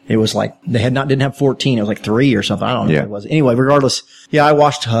podcast, and it was like they didn't have 14. It was like 3 or something. I don't know what it was. Anyway, regardless, I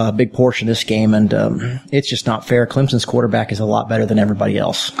watched a big portion of this game, and it's just not fair. Clemson's quarterback is a lot better than everybody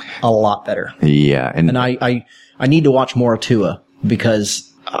else. A lot better. Yeah, and I need to watch more of Tua because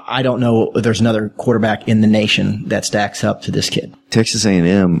I don't know if there's another quarterback in the nation that stacks up to this kid. Texas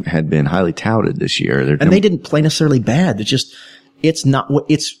A&M had been highly touted this year. They didn't play necessarily bad. It's not what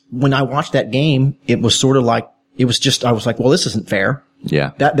when I watched that game, it was sort of like, I was like, well, this isn't fair.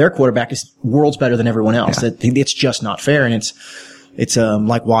 Yeah. Their quarterback is worlds better than everyone else. Yeah. It's just not fair. And it's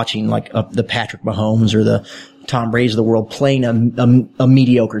like watching the Patrick Mahomes or the Tom Brady's of the world playing a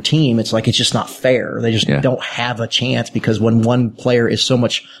mediocre team. It's like, it's just not fair. They just don't have a chance because when one player is so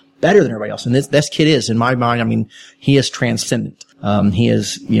much better than everybody else. And this kid is, in my mind, I mean, he is transcendent. He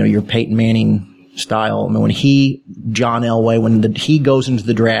is, your Peyton Manning style. I mean, when John Elway, when he goes into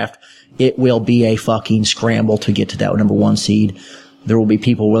the draft, it will be a fucking scramble to get to that number 1 seed. There will be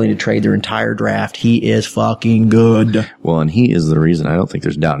people willing to trade their entire draft. He is fucking good. Well, and he is the reason I don't think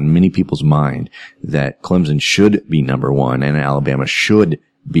there's doubt in many people's mind that Clemson should be number 1 and Alabama should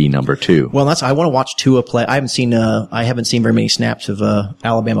be number 2. Well, I want to watch Tua play. I haven't seen very many snaps of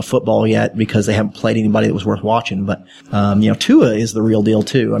Alabama football yet because they haven't played anybody that was worth watching. But Tua is the real deal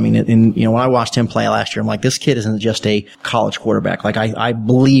too. I mean, when I watched him play last year, I'm like, this kid isn't just a college quarterback. Like I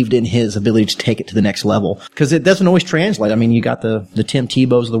believed in his ability to take it to the next level because it doesn't always translate. I mean, you got the Tim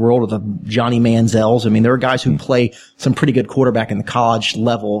Tebow's of the world or the Johnny Manziels. I mean, there are guys who play some pretty good quarterback in the college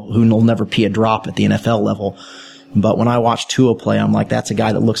level who will never pee a drop at the NFL level. But when I watch Tua play, I'm like, that's a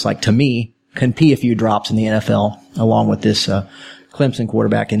guy that looks like, to me, can pee a few drops in the NFL along with this Clemson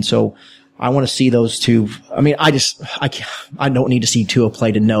quarterback. And so I want to see those two. I mean, I don't need to see Tua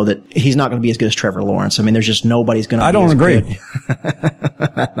play to know that he's not going to be as good as Trevor Lawrence. I mean, there's just nobody's going to be I don't agree. Good.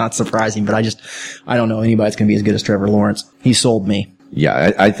 Not surprising, but I don't know anybody's going to be as good as Trevor Lawrence. He sold me.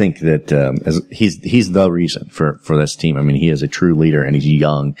 Yeah, I think that he's the reason for this team. I mean, he is a true leader and he's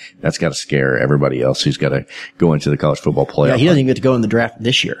young. That's got to scare everybody else who's got to go into the college football playoff. Yeah, he doesn't even get to go in the draft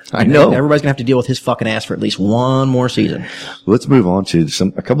this year. I know. Everybody's gonna have to deal with his fucking ass for at least one more season. Let's move on to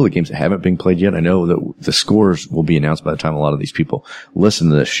a couple of games that haven't been played yet. I know that the scores will be announced by the time a lot of these people listen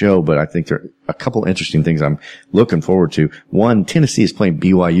to this show, but I think there are a couple interesting things I'm looking forward to. One, Tennessee is playing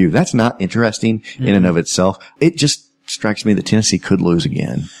BYU. That's not interesting in and of itself. It just strikes me that Tennessee could lose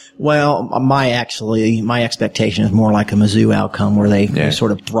again. Well, my expectation is more like a Mizzou outcome where they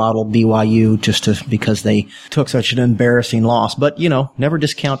sort of throttled BYU because they took such an embarrassing loss. But, never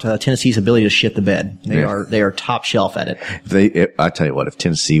discount Tennessee's ability to shit the bed. They are top shelf at it. I tell you what, if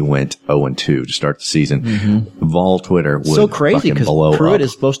Tennessee went 0-2 to start the season, Vol Twitter would so crazy because Pruitt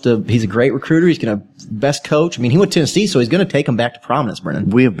is he's a great recruiter. He's going to best coach. I mean, he went to Tennessee, so he's going to take him back to prominence, Brennan.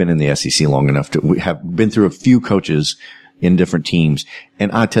 We have been in the SEC long enough we have been through a few coaches in different teams.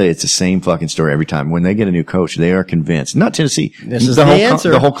 And I tell you, it's the same fucking story every time. When they get a new coach, they are convinced. Not Tennessee. This is the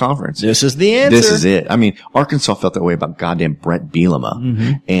answer. The whole conference. This is the answer. This is it. I mean, Arkansas felt that way about goddamn Brett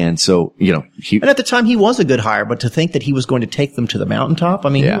Bielema. And so, and at the time he was a good hire, but to think that he was going to take them to the mountaintop, I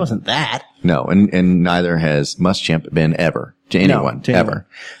mean, he wasn't that. No, and neither has Muschamp been ever to anyone, ever.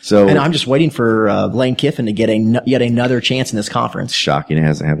 So, and I'm just waiting for Lane Kiffin to get yet another chance in this conference. Shocking, it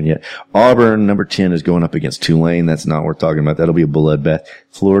hasn't happened yet. Auburn, number 10, is going up against Tulane. That's not worth talking about. That'll be a bloodbath.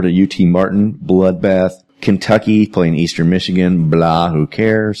 Florida, UT Martin, bloodbath. Kentucky playing Eastern Michigan, blah, who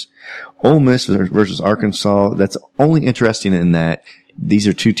cares? Ole Miss versus Arkansas. That's only interesting in that these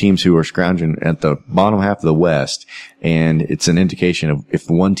are two teams who are scrounging at the bottom half of the West, and it's an indication of if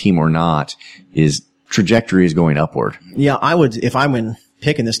one team or not is trajectory is going upward. Yeah, I would, if I'm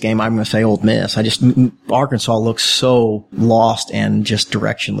picking this game, I'm going to say Ole Miss. Arkansas looks so lost and just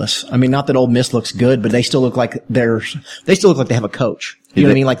directionless. I mean, not that Ole Miss looks good, but they still look like they have a coach. You know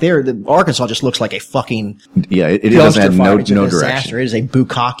what I mean? Like Arkansas just looks like a fucking it doesn't have no direction. It is a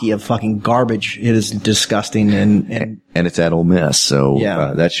bukkake of fucking garbage. It is disgusting and it's at Ole Miss, so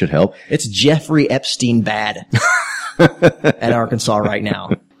that should help. It's Jeffrey Epstein bad at Arkansas right now.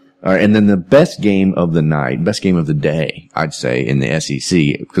 All right, and then the best game of the night, best game of the day, I'd say, in the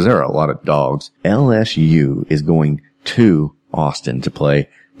SEC, because there are a lot of dogs. LSU is going to Austin to play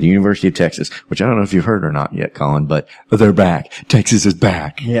the University of Texas, which I don't know if you've heard or not yet, Colin, but they're back. Texas is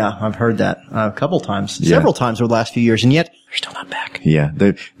back. Yeah, I've heard that a couple times, several times over the last few years, and yet they're still not back. Yeah,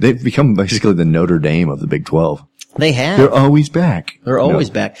 they've become basically the Notre Dame of the Big 12. They have. They're always back. They're always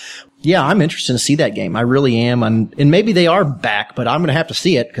back. Yeah, I'm interested to see that game. I really am. And maybe they are back, but I'm going to have to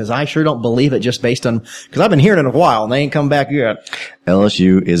see it because I sure don't believe it just based on, because I've been hearing it a while and they ain't come back yet.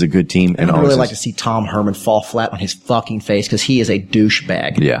 LSU is a good team. And I'd really like to see Tom Herman fall flat on his fucking face because he is a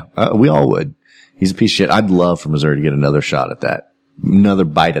douchebag. Yeah, we all would. He's a piece of shit. I'd love for Missouri to get another shot at that. Another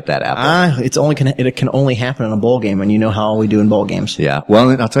bite at that apple. It can only happen in a bowl game, and you know how we do in bowl games. Yeah.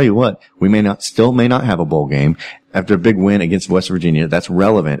 Well, I'll tell you what, we may not have a bowl game after a big win against West Virginia. That's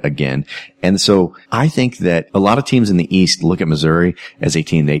relevant again. And so I think that a lot of teams in the East look at Missouri as a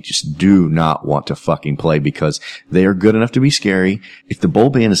team they just do not want to fucking play because they are good enough to be scary. If the bowl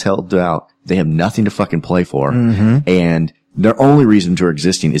ban is held out, they have nothing to fucking play for. Mm-hmm. And their only reason to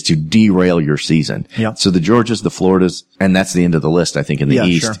existing is to derail your season. Yep. So the Georgias, the Floridas, and that's the end of the list, I think, in the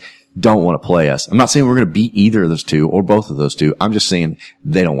East, sure, don't want to play us. I'm not saying we're going to beat either of those two or both of those two. I'm just saying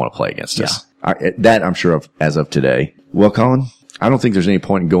they don't want to play against us. That I'm sure of as of today. Well, Colin, I don't think there's any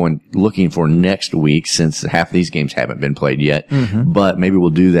point in looking for next week since half these games haven't been played yet. Mm-hmm. But maybe we'll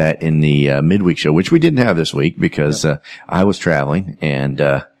do that in the midweek show, which we didn't have this week because I was traveling and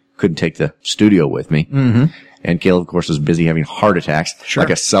couldn't take the studio with me. Mm-hmm. And Caleb, of course, was busy having heart attacks, sure,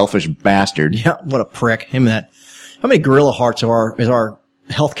 like a selfish bastard. Yeah, what a prick. Him and that. How many gorilla hearts is our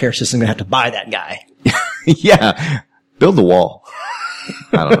healthcare system going to have to buy that guy? Yeah. Build the wall.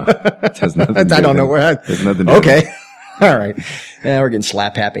 I don't know. It has nothing to do I don't know where. There's nothing to okay. Do. All right. We're getting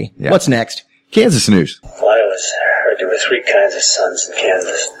slap happy. Yeah. What's next? Kansas news. Well, I always heard there were three kinds of suns in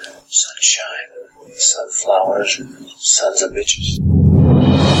Kansas. Sunshine, sunflowers, and sons of bitches.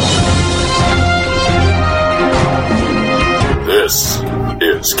 This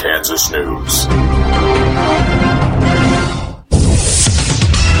is Kansas News.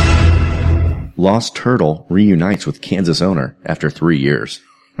 Lost turtle reunites with Kansas owner after 3 years.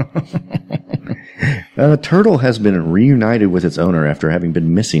 A turtle has been reunited with its owner after having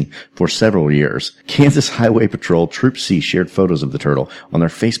been missing for several years. Kansas Highway Patrol Troop C shared photos of the turtle on their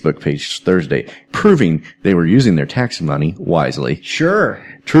Facebook page Thursday, proving they were using their tax money wisely. Sure.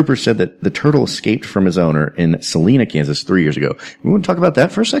 Troopers said that the turtle escaped from his owner in Salina, Kansas 3 years ago. We want to talk about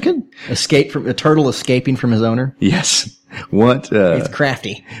that for a second? A turtle escaping from his owner? Yes. What? It's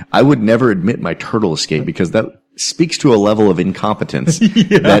crafty. I would never admit my turtle escape because that speaks to a level of incompetence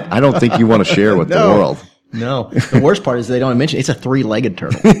that I don't think you want to share with the world. No. The worst part is they don't mention it's a three-legged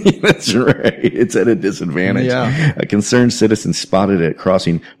turtle. That's right. It's at a disadvantage. Yeah. A concerned citizen spotted it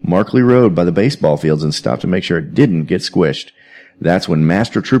crossing Markley Road by the baseball fields and stopped to make sure it didn't get squished. That's when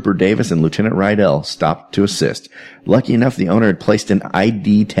Master Trooper Davis and Lieutenant Rydell stopped to assist. Lucky enough, the owner had placed an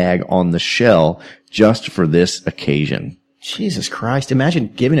ID tag on the shell just for this occasion. Jesus Christ. Imagine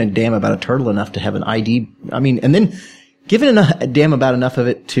giving a damn about a turtle enough to have an ID. I mean, and then giving a damn about enough of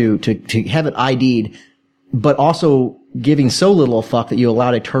it to have it ID'd, but also giving so little a fuck that you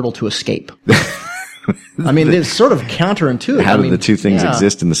allowed a turtle to escape. I mean, it's sort of counterintuitive. How do the two things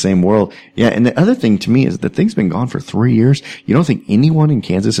exist in the same world? Yeah, and the other thing to me is that thing's been gone for 3 years. You don't think anyone in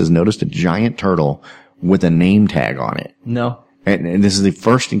Kansas has noticed a giant turtle with a name tag on it? No. And this is the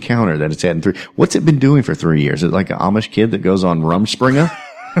first encounter that it's had in 3. What's it been doing for 3 years? Is it like an Amish kid that goes on Rumspringa?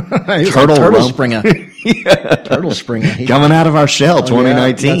 Turtle Springer. Yeah. Turtle Springer. Coming out of our shell,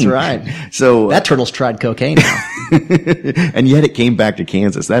 2019. Yeah, that's right. So that turtle's tried cocaine now. And yet it came back to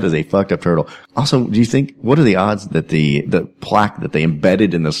Kansas. That is a fucked up turtle. Also, do you think, what are the odds that the plaque that they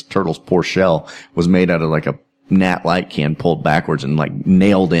embedded in this turtle's poor shell was made out of like a Nat Light can pulled backwards and like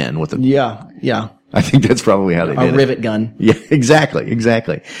nailed in with a... Yeah. I think that's probably how they did it. A rivet gun. Yeah,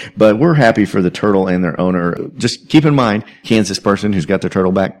 exactly. But we're happy for the turtle and their owner. Just keep in mind, Kansas person who's got their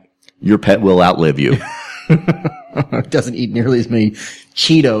turtle back, your pet will outlive you. It doesn't eat nearly as many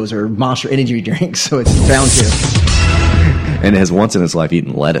Cheetos or Monster Energy drinks, so it's bound to. and has once in his life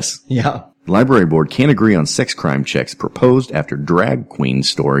eaten lettuce. Yeah. Library board can't agree on sex crime checks proposed after drag queen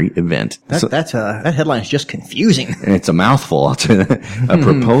story event. That headline is just confusing. It's a mouthful. A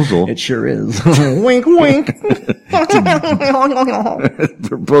proposal. It sure is. Wink, wink.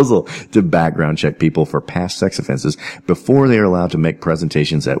 Proposal to background check people for past sex offenses before they are allowed to make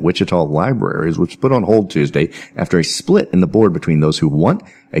presentations at Wichita libraries was put on hold Tuesday after a split in the board between those who want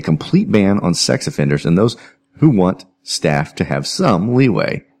a complete ban on sex offenders and those who want staff to have some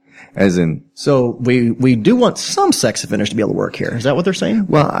leeway. As in, so we do want some sex offenders to be able to work here. Is that what they're saying?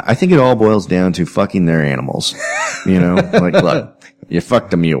 Well, I think it all boils down to fucking their animals. You know, like, look, you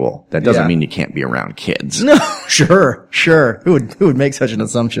fucked a mule. That doesn't mean you can't be around kids. No, sure. Who would make such an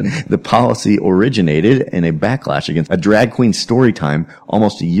assumption? The policy originated in a backlash against a drag queen story time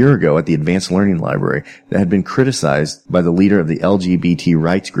almost a year ago at the Advanced Learning Library that had been criticized by the leader of the LGBT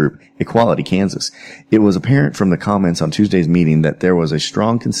rights group, Equality Kansas. It was apparent from the comments on Tuesday's meeting that there was a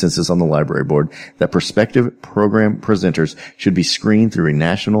strong consensus on the library board that prospective program presenters should be screened through a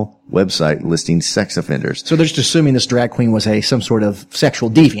national website listing sex offenders. So they're just assuming this drag queen was some sort of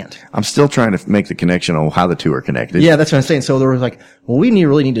sexual deviant. I'm still trying to make the connection on how the two are connected. Yeah, that's what I'm saying. So there was like, well, we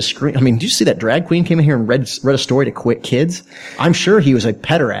really need to screen. I mean, did you see that drag queen came in here and read a story to quit kids? I'm sure he was a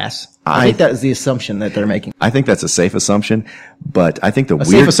pederast. I think that is the assumption that they're making. I think that's a safe assumption, but I think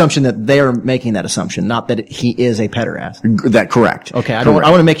safe assumption that they are making that assumption, not that he is a pederast. That correct. Okay, I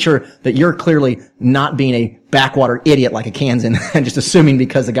want to make sure that you're clearly not being a backwater idiot like a Kansan and just assuming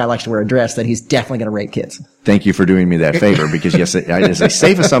because the guy likes to wear a dress that he's definitely going to rape kids. Thank you for doing me that favor because yes, it is a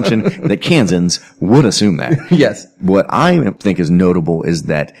safe assumption that Kansans would assume that. Yes. What I think is notable is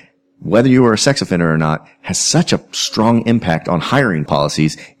that whether you are a sex offender or not has such a strong impact on hiring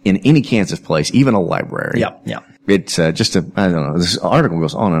policies in any Kansas place, even a library. Yeah. It's I don't know, this article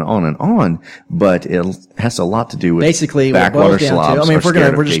goes on and on and on, but it has a lot to do with basically backwater slobs. I mean,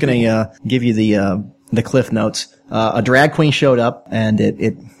 we're just gonna give you the cliff notes. A drag queen showed up and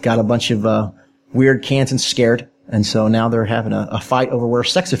it got a bunch of weird Kansans scared. And so now they're having a fight over where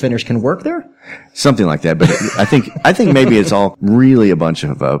sex offenders can work there? Something like that. But I think maybe it's all really a bunch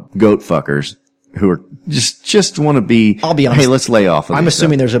of goat fuckers who are just want to be, I'll be honest, hey, let's lay off of I'm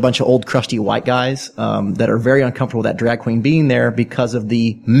assuming there's a bunch of old crusty white guys that are very uncomfortable with that drag queen being there because of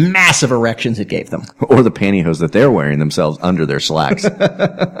the massive erections it gave them. Or the pantyhose that they're wearing themselves under their slacks.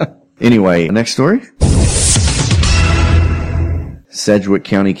 Anyway, next story. Sedgwick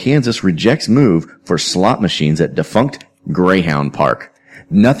County, Kansas rejects move for slot machines at defunct Greyhound Park.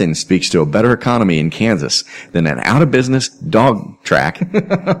 Nothing speaks to a better economy in Kansas than an out-of-business dog track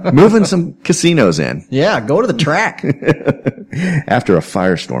moving some casinos in. Yeah, go to the track. After a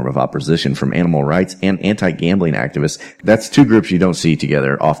firestorm of opposition from animal rights and anti-gambling activists, that's two groups you don't see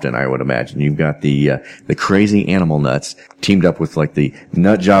together often, I would imagine. You've got the crazy animal nuts teamed up with like the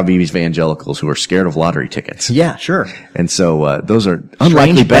nut job evangelicals who are scared of lottery tickets. Yeah, sure. And so those are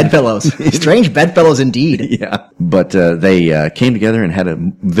strange bedfellows. Strange bedfellows indeed. Yeah. But they came together and had a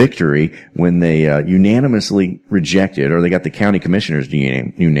victory when they unanimously rejected, or they got the county commissioners to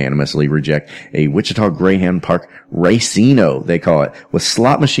unanimously reject a Wichita Greyhound Park racino, they call it, with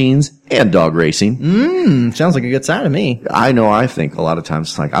slot machines and dog racing. Sounds like a good sign to me. I know. I think a lot of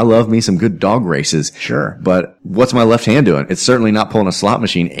times, like, I love me some good dog races. Sure. But what's my left hand doing? It's certainly not pulling a slot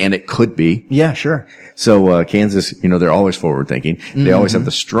machine, and it could be. Yeah, sure. So, Kansas, they're always forward thinking. They always have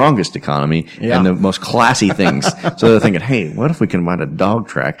the strongest economy and the most classy things. So they're thinking, hey, what if we combine a dog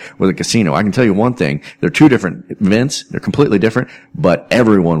track with a casino? I can tell you one thing. They're two different events. They're completely different, but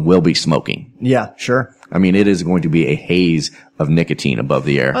everyone will be smoking. Yeah, sure. I mean, it is going to be a haze of nicotine above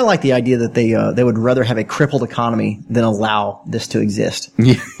the air. I like the idea that they would rather have a crippled economy than allow this to exist.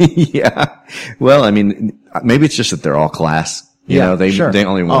 Yeah. Well, I mean, maybe it's just that they're all class. They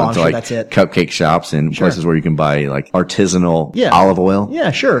only want cupcake shops and places where you can buy like artisanal olive oil.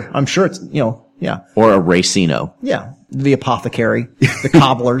 Yeah, sure. I'm sure it's, Or a racino. Yeah. The apothecary, the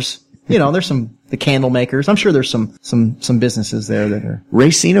cobblers. There's the candle makers. I'm sure there's some businesses there that are.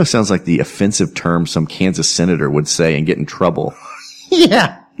 Racino sounds like the offensive term some Kansas senator would say and get in trouble.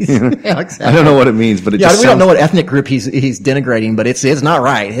 Yeah. Yeah, exactly. I don't know what it means, but we don't know what ethnic group he's denigrating, but it's not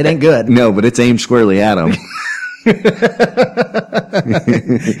right. It ain't good. No, but it's aimed squarely at him. He's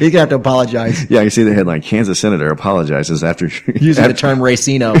gonna have to apologize. Yeah, you see the headline: Kansas senator apologizes after using the term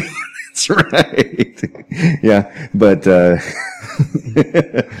racino. That's right. Yeah, but I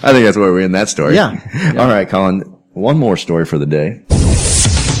think that's where we're in that story. Yeah. All right, Colin. One more story for the day.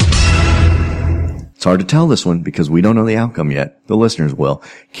 It's hard to tell this one because we don't know the outcome yet. The listeners will.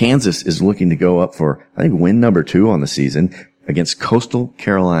 Kansas is looking to go up for, I think, win number 2 on the season against Coastal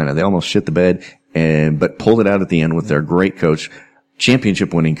Carolina. They almost shit the bed but pulled it out at the end with their great coach,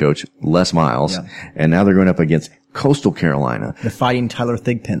 championship winning coach, Les Miles. Yeah. And now they're going up against Coastal Carolina. The Fighting Tyler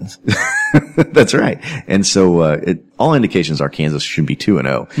Thigpens. That's right. And so, all indications are Kansas should be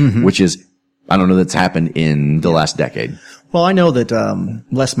 2-0, which is, I don't know that's happened in the last decade. Well, I know that,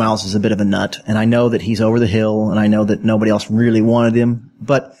 Les Miles is a bit of a nut, and I know that he's over the hill, and I know that nobody else really wanted him,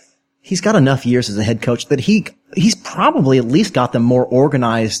 but he's got enough years as a head coach that he's probably at least got them more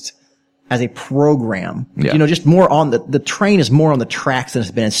organized as a program. Yeah. You know, just more on the train is more on the tracks than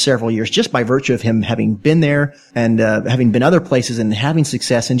it's been in several years, just by virtue of him having been there and, having been other places and having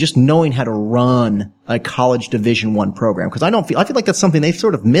success and just knowing how to run a college Division I program. Cause I feel like that's something they've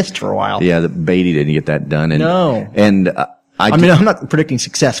sort of missed for a while. Yeah, that Beatty didn't get that done. No. And, I mean, I'm not predicting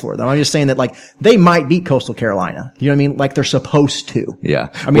success for them. I'm just saying that, like, they might beat Coastal Carolina. You know what I mean? Like, they're supposed to. Yeah.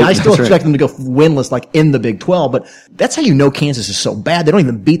 I mean, I still expect them to go winless, like, in the Big 12, but that's how you know Kansas is so bad. They don't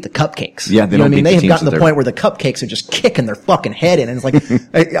even beat the cupcakes. Yeah, they don't beat the teams. They have gotten to the point where the cupcakes are just kicking their fucking head in. And it's like,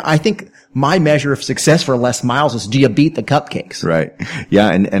 I think my measure of success for Les Miles is, do you beat the cupcakes? Right.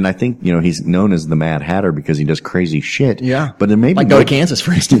 Yeah, and I think, you know, he's known as the Mad Hatter because he does crazy shit. Yeah. But there may be like go to Kansas,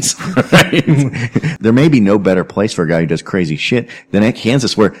 for instance. Right. There may be no better place for a guy who does crazy shit than at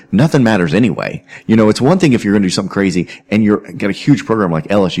Kansas, where nothing matters anyway. You know, it's one thing if you're going to do something crazy and you're got a huge program like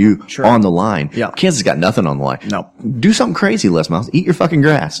LSU on the line. Yeah. Kansas got nothing on the line. No. Do something crazy, Les Miles. Eat your fucking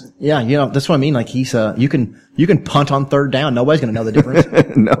grass. Yeah, you know, that's what I mean. Like, he's, you can punt on third down. Nobody's going to know the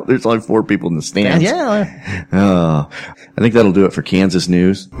difference. No, there's only 4 people in the stands. Yeah. I think that'll do it for Kansas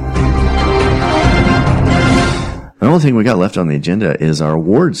news. The only thing we got left on the agenda is our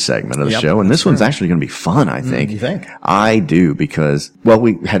awards segment of the show, and this one's actually going to be fun, I think. You think? I do, because, well,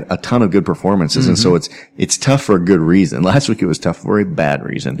 we had a ton of good performances, and so it's tough for a good reason. Last week it was tough for a bad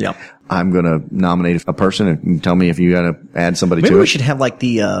reason. Yep. I'm going to nominate a person and tell me if you got to add somebody to it. Maybe we should have like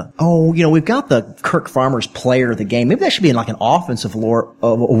the, we've got the Kirk Farmers player of the game. Maybe that should be in like an offensive award,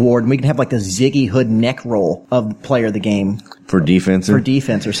 and we can have like the Ziggy Hood neck roll of the player of the game. For defense? For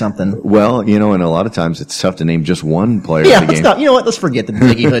defense or something. Well, you know, and a lot of times it's tough to name just one player of the game. You know what? Let's forget the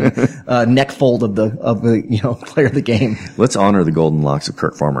Ziggy Hood, neck fold of the, player of the game. Let's honor the golden locks of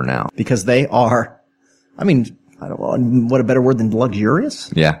Kirk Farmer now. Because they are, I mean, I don't know, what a better word than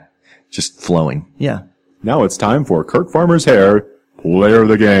luxurious? Yeah. Just flowing. Yeah. Now it's time for Kirk Farmer's hair, player of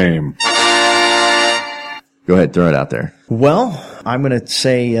the game. Go ahead, throw it out there. Well, I'm going to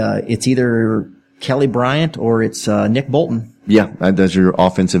say it's either Kelly Bryant or it's Nick Bolton. Yeah, that's your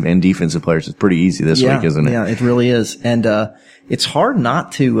offensive and defensive players. It's pretty easy this week, isn't it? Yeah, it really is. And it's hard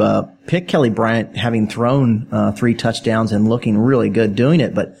not to pick Kelly Bryant, having thrown 3 touchdowns and looking really good doing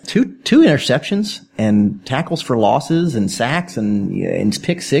it. But two interceptions and tackles for losses and sacks and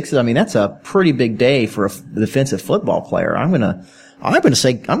pick sixes. I mean, that's a pretty big day for a defensive football player. I'm gonna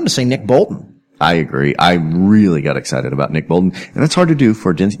say Nick Bolton. I agree. I really got excited about Nick Bolton, and that's hard to do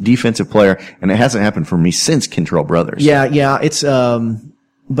for a defensive player, and it hasn't happened for me since Kentrell Brothers. Yeah, it's,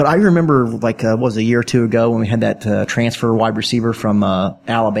 but I remember like, was a year or two ago when we had that, transfer wide receiver from,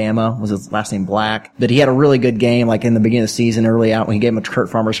 Alabama, was his last name Black, that he had a really good game, like in the beginning of the season, early out when he gave him a Kurt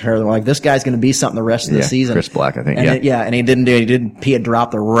Farmer's hair. They're like, this guy's going to be something the rest of the season. Chris Black, I think. And and he didn't do it. He had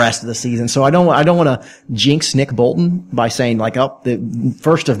dropped the rest of the season. So I don't want to jinx Nick Bolton by saying like, the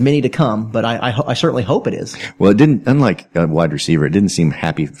first of many to come, but I certainly hope it is. Well, it didn't, unlike a wide receiver, it didn't seem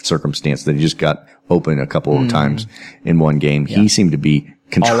happy circumstance that he just got open a couple of times in one game. Yeah. He seemed to be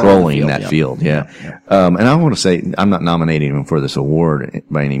controlling that field. Yeah. And I want to say, I'm not nominating him for this award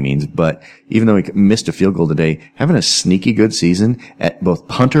by any means, but even though he missed a field goal today, having a sneaky good season at both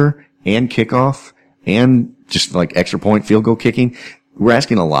punter and kickoff and just like extra point field goal kicking. We're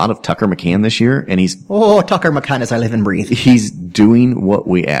asking a lot of Tucker McCann this year, and Tucker McCann as I live and breathe. He's doing what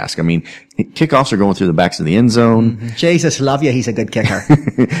we ask. I mean, kickoffs are going through the backs of the end zone. Mm-hmm. Jesus love you. He's a good kicker.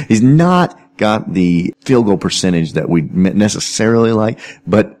 He's not got the field goal percentage that we necessarily like,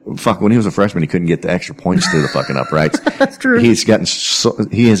 but fuck, when he was a freshman, he couldn't get the extra points through the fucking uprights. That's true. He has gotten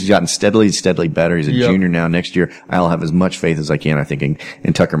steadily better. He's a junior now. Next year, I'll have as much faith as I can, I think,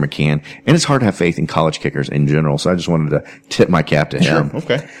 in Tucker McCann. And it's hard to have faith in college kickers in general, so I just wanted to tip my cap to him. Sure.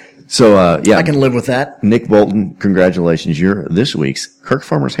 Okay. So, I can live with that. Nick Bolton, congratulations. You're this week's Kirk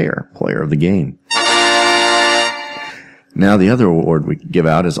Farmer's hair player of the game. Now, the other award we give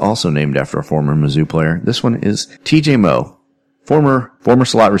out is also named after a former Mizzou player. This one is TJ Moe, former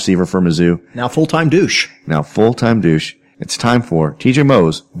slot receiver for Mizzou. Now full-time douche. It's time for TJ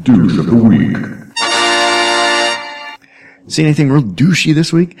Moe's Douche of the Week. See anything real douchey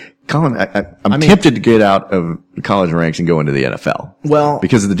this week? Colin, I'm tempted to get out of the college ranks and go into the NFL. Well,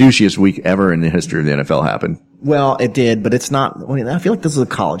 because the douchiest week ever in the history of the NFL happened. Well, it did, but it's not. I feel like this is a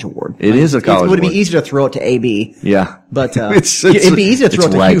college award. It is a college award. It would be easier to throw it to AB. Yeah. But it'd be easier to throw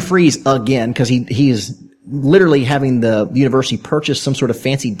it to Hugh Freeze again, because he is literally having the university purchase some sort of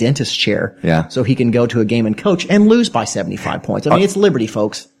fancy dentist chair. Yeah. So he can go to a game and coach and lose by 75 points. I mean, it's Liberty,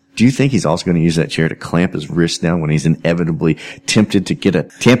 folks. Do you think he's also going to use that chair to clamp his wrist down when he's inevitably tempted to get a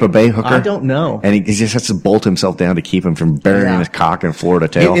Tampa Bay hooker? I don't know. And he just has to bolt himself down to keep him from burying his cock in Florida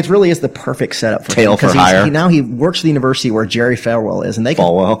tail. It really is the perfect setup for tail him. For hire. Now he works at the university where Jerry Falwell is, and they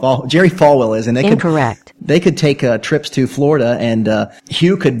Jerry Falwell is, and they Incorrect. They could take trips to Florida, and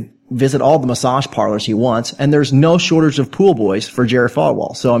Hugh could visit all the massage parlors he wants, and there's no shortage of pool boys for Jerry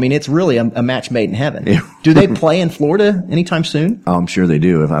Falwell. So, I mean, it's really a match made in heaven. Do they play in Florida anytime soon? Oh, I'm sure they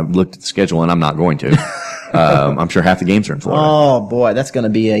do. If I've looked at the schedule, and I'm not going to, I'm sure half the games are in Florida. Oh boy, that's going to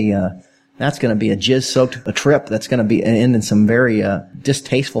be a jizz-soaked trip. That's going to be end in some very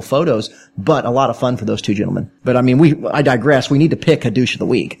distasteful photos, but a lot of fun for those two gentlemen. But I mean, I digress. We need to pick a douche of the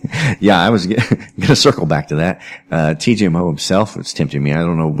week. Yeah, I was going to circle back to that. TJ Moe himself was tempting me. I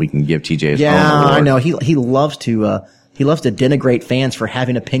don't know if we can give TJ his own award. I know. He loves to denigrate fans for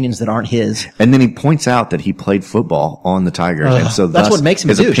having opinions that aren't his. And then he points out that he played football on the Tigers. And so that's what makes him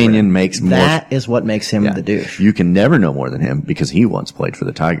his a douche. Opinion makes more. That is what makes him the douche. You can never know more than him because he once played for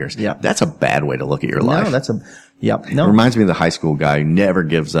the Tigers. Yeah. That's a bad way to look at your life. No, It reminds me of the high school guy who never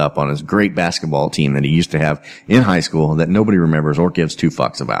gives up on his great basketball team that he used to have in high school that nobody remembers or gives two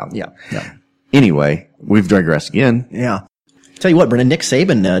fucks about. Yeah. Anyway, we've digressed again. Yeah. Tell you what, Brendan, Nick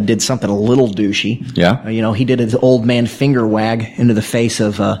Saban did something a little douchey. Yeah. He did his old man finger wag into the face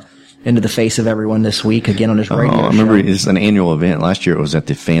of everyone this week again on his radio show. I remember it's an annual event. Last year it was at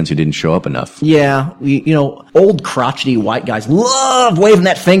the fans who didn't show up enough. Yeah. Old crotchety white guys love waving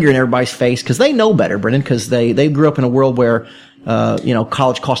that finger in everybody's face because they know better, Brendan, because they grew up in a world where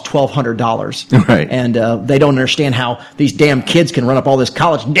college costs $1,200. Right. And they don't understand how these damn kids can run up all this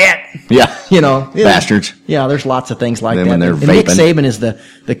college debt. Yeah. Bastards. Yeah, there's lots of things like them that. When they're and vaping. Nick Saban is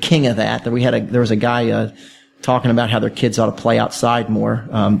the king of that. There was a guy talking about how their kids ought to play outside more.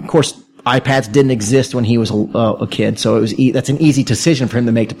 Of course, iPads didn't exist when he was a kid, so that's an easy decision for him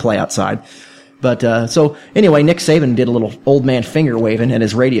to make to play outside. But so anyway, Nick Saban did a little old man finger waving at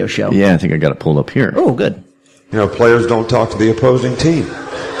his radio show. Yeah, I think I got it pulled up here. Oh, good. Players don't talk to the opposing team.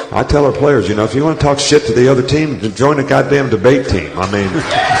 I tell our players, if you want to talk shit to the other team, then join a goddamn debate team. I mean,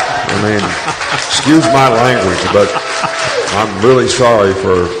 excuse my language, but I'm really sorry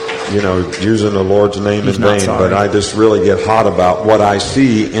for, using the Lord's name in vain. But I just really get hot about what I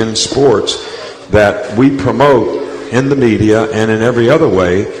see in sports that we promote in the media and in every other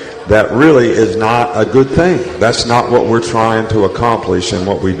way that really is not a good thing. That's not what we're trying to accomplish in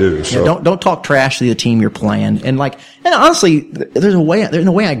what we do. So don't talk trash to the team you're playing. And honestly, there's a way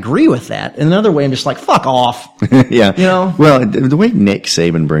I agree with that. And another way I'm just like, fuck off. Yeah. Well, the way Nick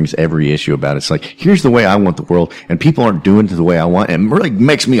Saban brings every issue about it's like, here's the way I want the world, and people aren't doing it the way I want. And it really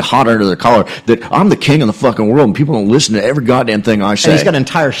makes me hot under the collar that I'm the king of the fucking world and people don't listen to every goddamn thing I say. And he's got an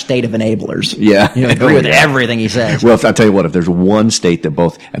entire state of enablers. Yeah. Agree with everything he says. Well, I'll tell you what, if there's one state that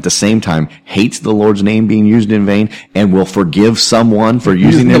both at the same time hates the Lord's name being used in vain and will forgive someone for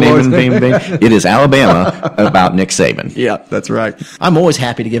using their name in vain, it is Alabama about Nick Saban. Yeah, that's right. I'm always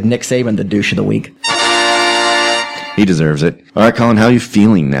happy to give Nick Saban the douche of the week. He deserves it. All right, Colin, how are you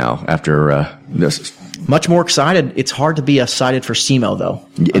feeling now after this? Much more excited. It's hard to be excited for SEMO, though.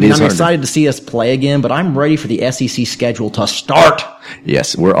 I'm excited to see us play again, but I'm ready for the SEC schedule to start.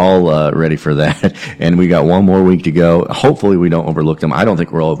 Yes, we're all ready for that. And we got one more week to go. Hopefully we don't overlook them. I don't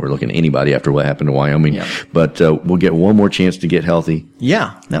think we're overlooking anybody after what happened to Wyoming. Yeah. But we'll get one more chance to get healthy.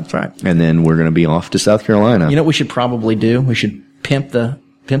 Yeah, that's right. And then we're going to be off to South Carolina. You know what we should probably do? We should pimp the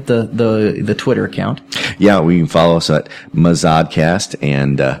Twitter account. Yeah, we can follow us at Mazodcast,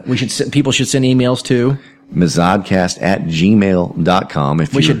 and people should send emails to mazodcast@gmail.com.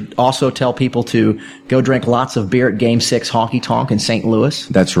 We should also tell people to go drink lots of beer at Game 6 Honky Tonk in St. Louis.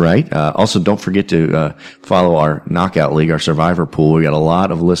 That's right. Also, don't forget to follow our Knockout League, our Survivor pool. We got a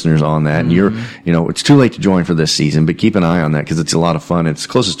lot of listeners on that, and it's too late to join for this season, but keep an eye on that because it's a lot of fun. It's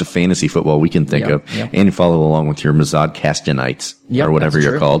closest to fantasy football we can think of, and you follow along with your Mazodcastinites or whatever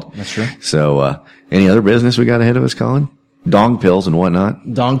you're called. That's true. So, any other business we got ahead of us, Colin? Dong pills and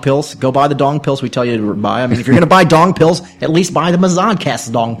whatnot. Dong pills. Go buy the dong pills we tell you to buy. I mean, if you're going to buy dong pills, at least buy the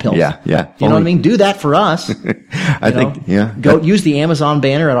Mazodcast dong pills. Yeah. You know what I mean? Do that for us. I think. Go use the Amazon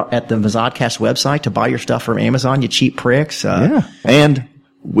banner at the Mazodcast website to buy your stuff from Amazon, you cheap pricks. And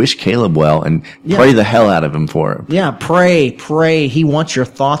wish Caleb well and pray the hell out of him for it. Yeah, pray. He wants your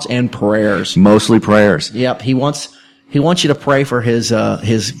thoughts and prayers. Mostly prayers. Yep, he wants you to pray for his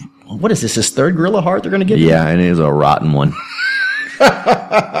what is this? His third Gorilla Heart they're going to get? Yeah, and it is a rotten one.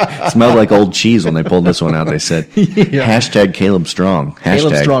 Smelled like old cheese when they pulled this one out. They said, hashtag Caleb Strong.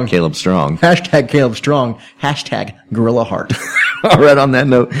 Hashtag Caleb Strong. Hashtag Caleb Strong. Hashtag Gorilla Heart. All right, on that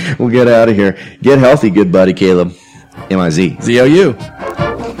note, we'll get out of here. Get healthy, good buddy, Caleb. M-I-Z. Z-O-U.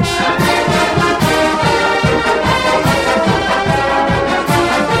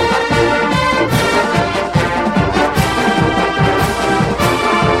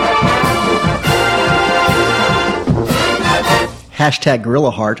 Hashtag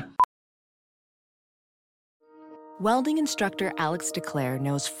Gorilla Heart. Welding instructor Alex DeClaire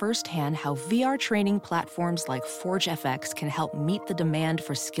knows firsthand how VR training platforms like ForgeFX can help meet the demand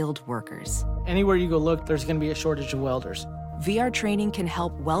for skilled workers. Anywhere you go look, there's going to be a shortage of welders. VR training can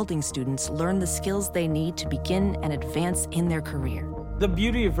help welding students learn the skills they need to begin and advance in their career. The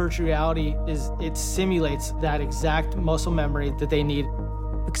beauty of virtual reality is it simulates that exact muscle memory that they need.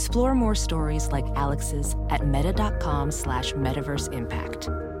 Explore more stories like Alex's at meta.com/metaverseimpact.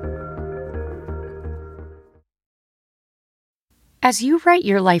 As you write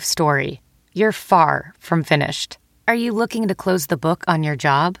your life story, you're far from finished. Are you looking to close the book on your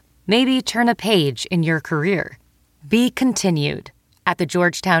job? Maybe turn a page in your career? Be continued at the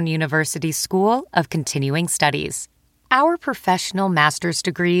Georgetown University School of Continuing Studies. Our professional master's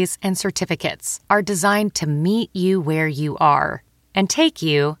degrees and certificates are designed to meet you where you are and take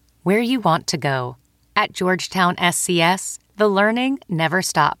you where you want to go. At Georgetown SCS, the learning never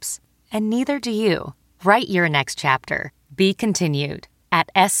stops, and neither do you. Write your next chapter. Be continued at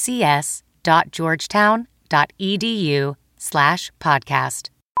scs.georgetown.edu/podcast.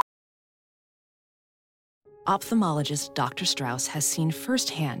 Ophthalmologist Dr. Strauss has seen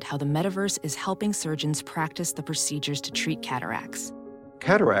firsthand how the metaverse is helping surgeons practice the procedures to treat cataracts.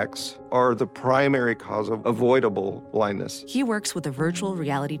 Cataracts are the primary cause of avoidable blindness. He works with a virtual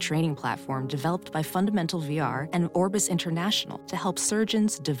reality training platform developed by Fundamental VR and Orbis International to help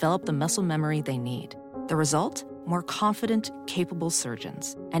surgeons develop the muscle memory they need. The result? More confident, capable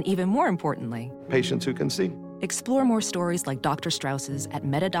surgeons. And even more importantly, patients who can see. Explore more stories like Dr. Strauss's at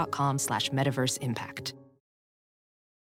meta.com/metaverseimpact.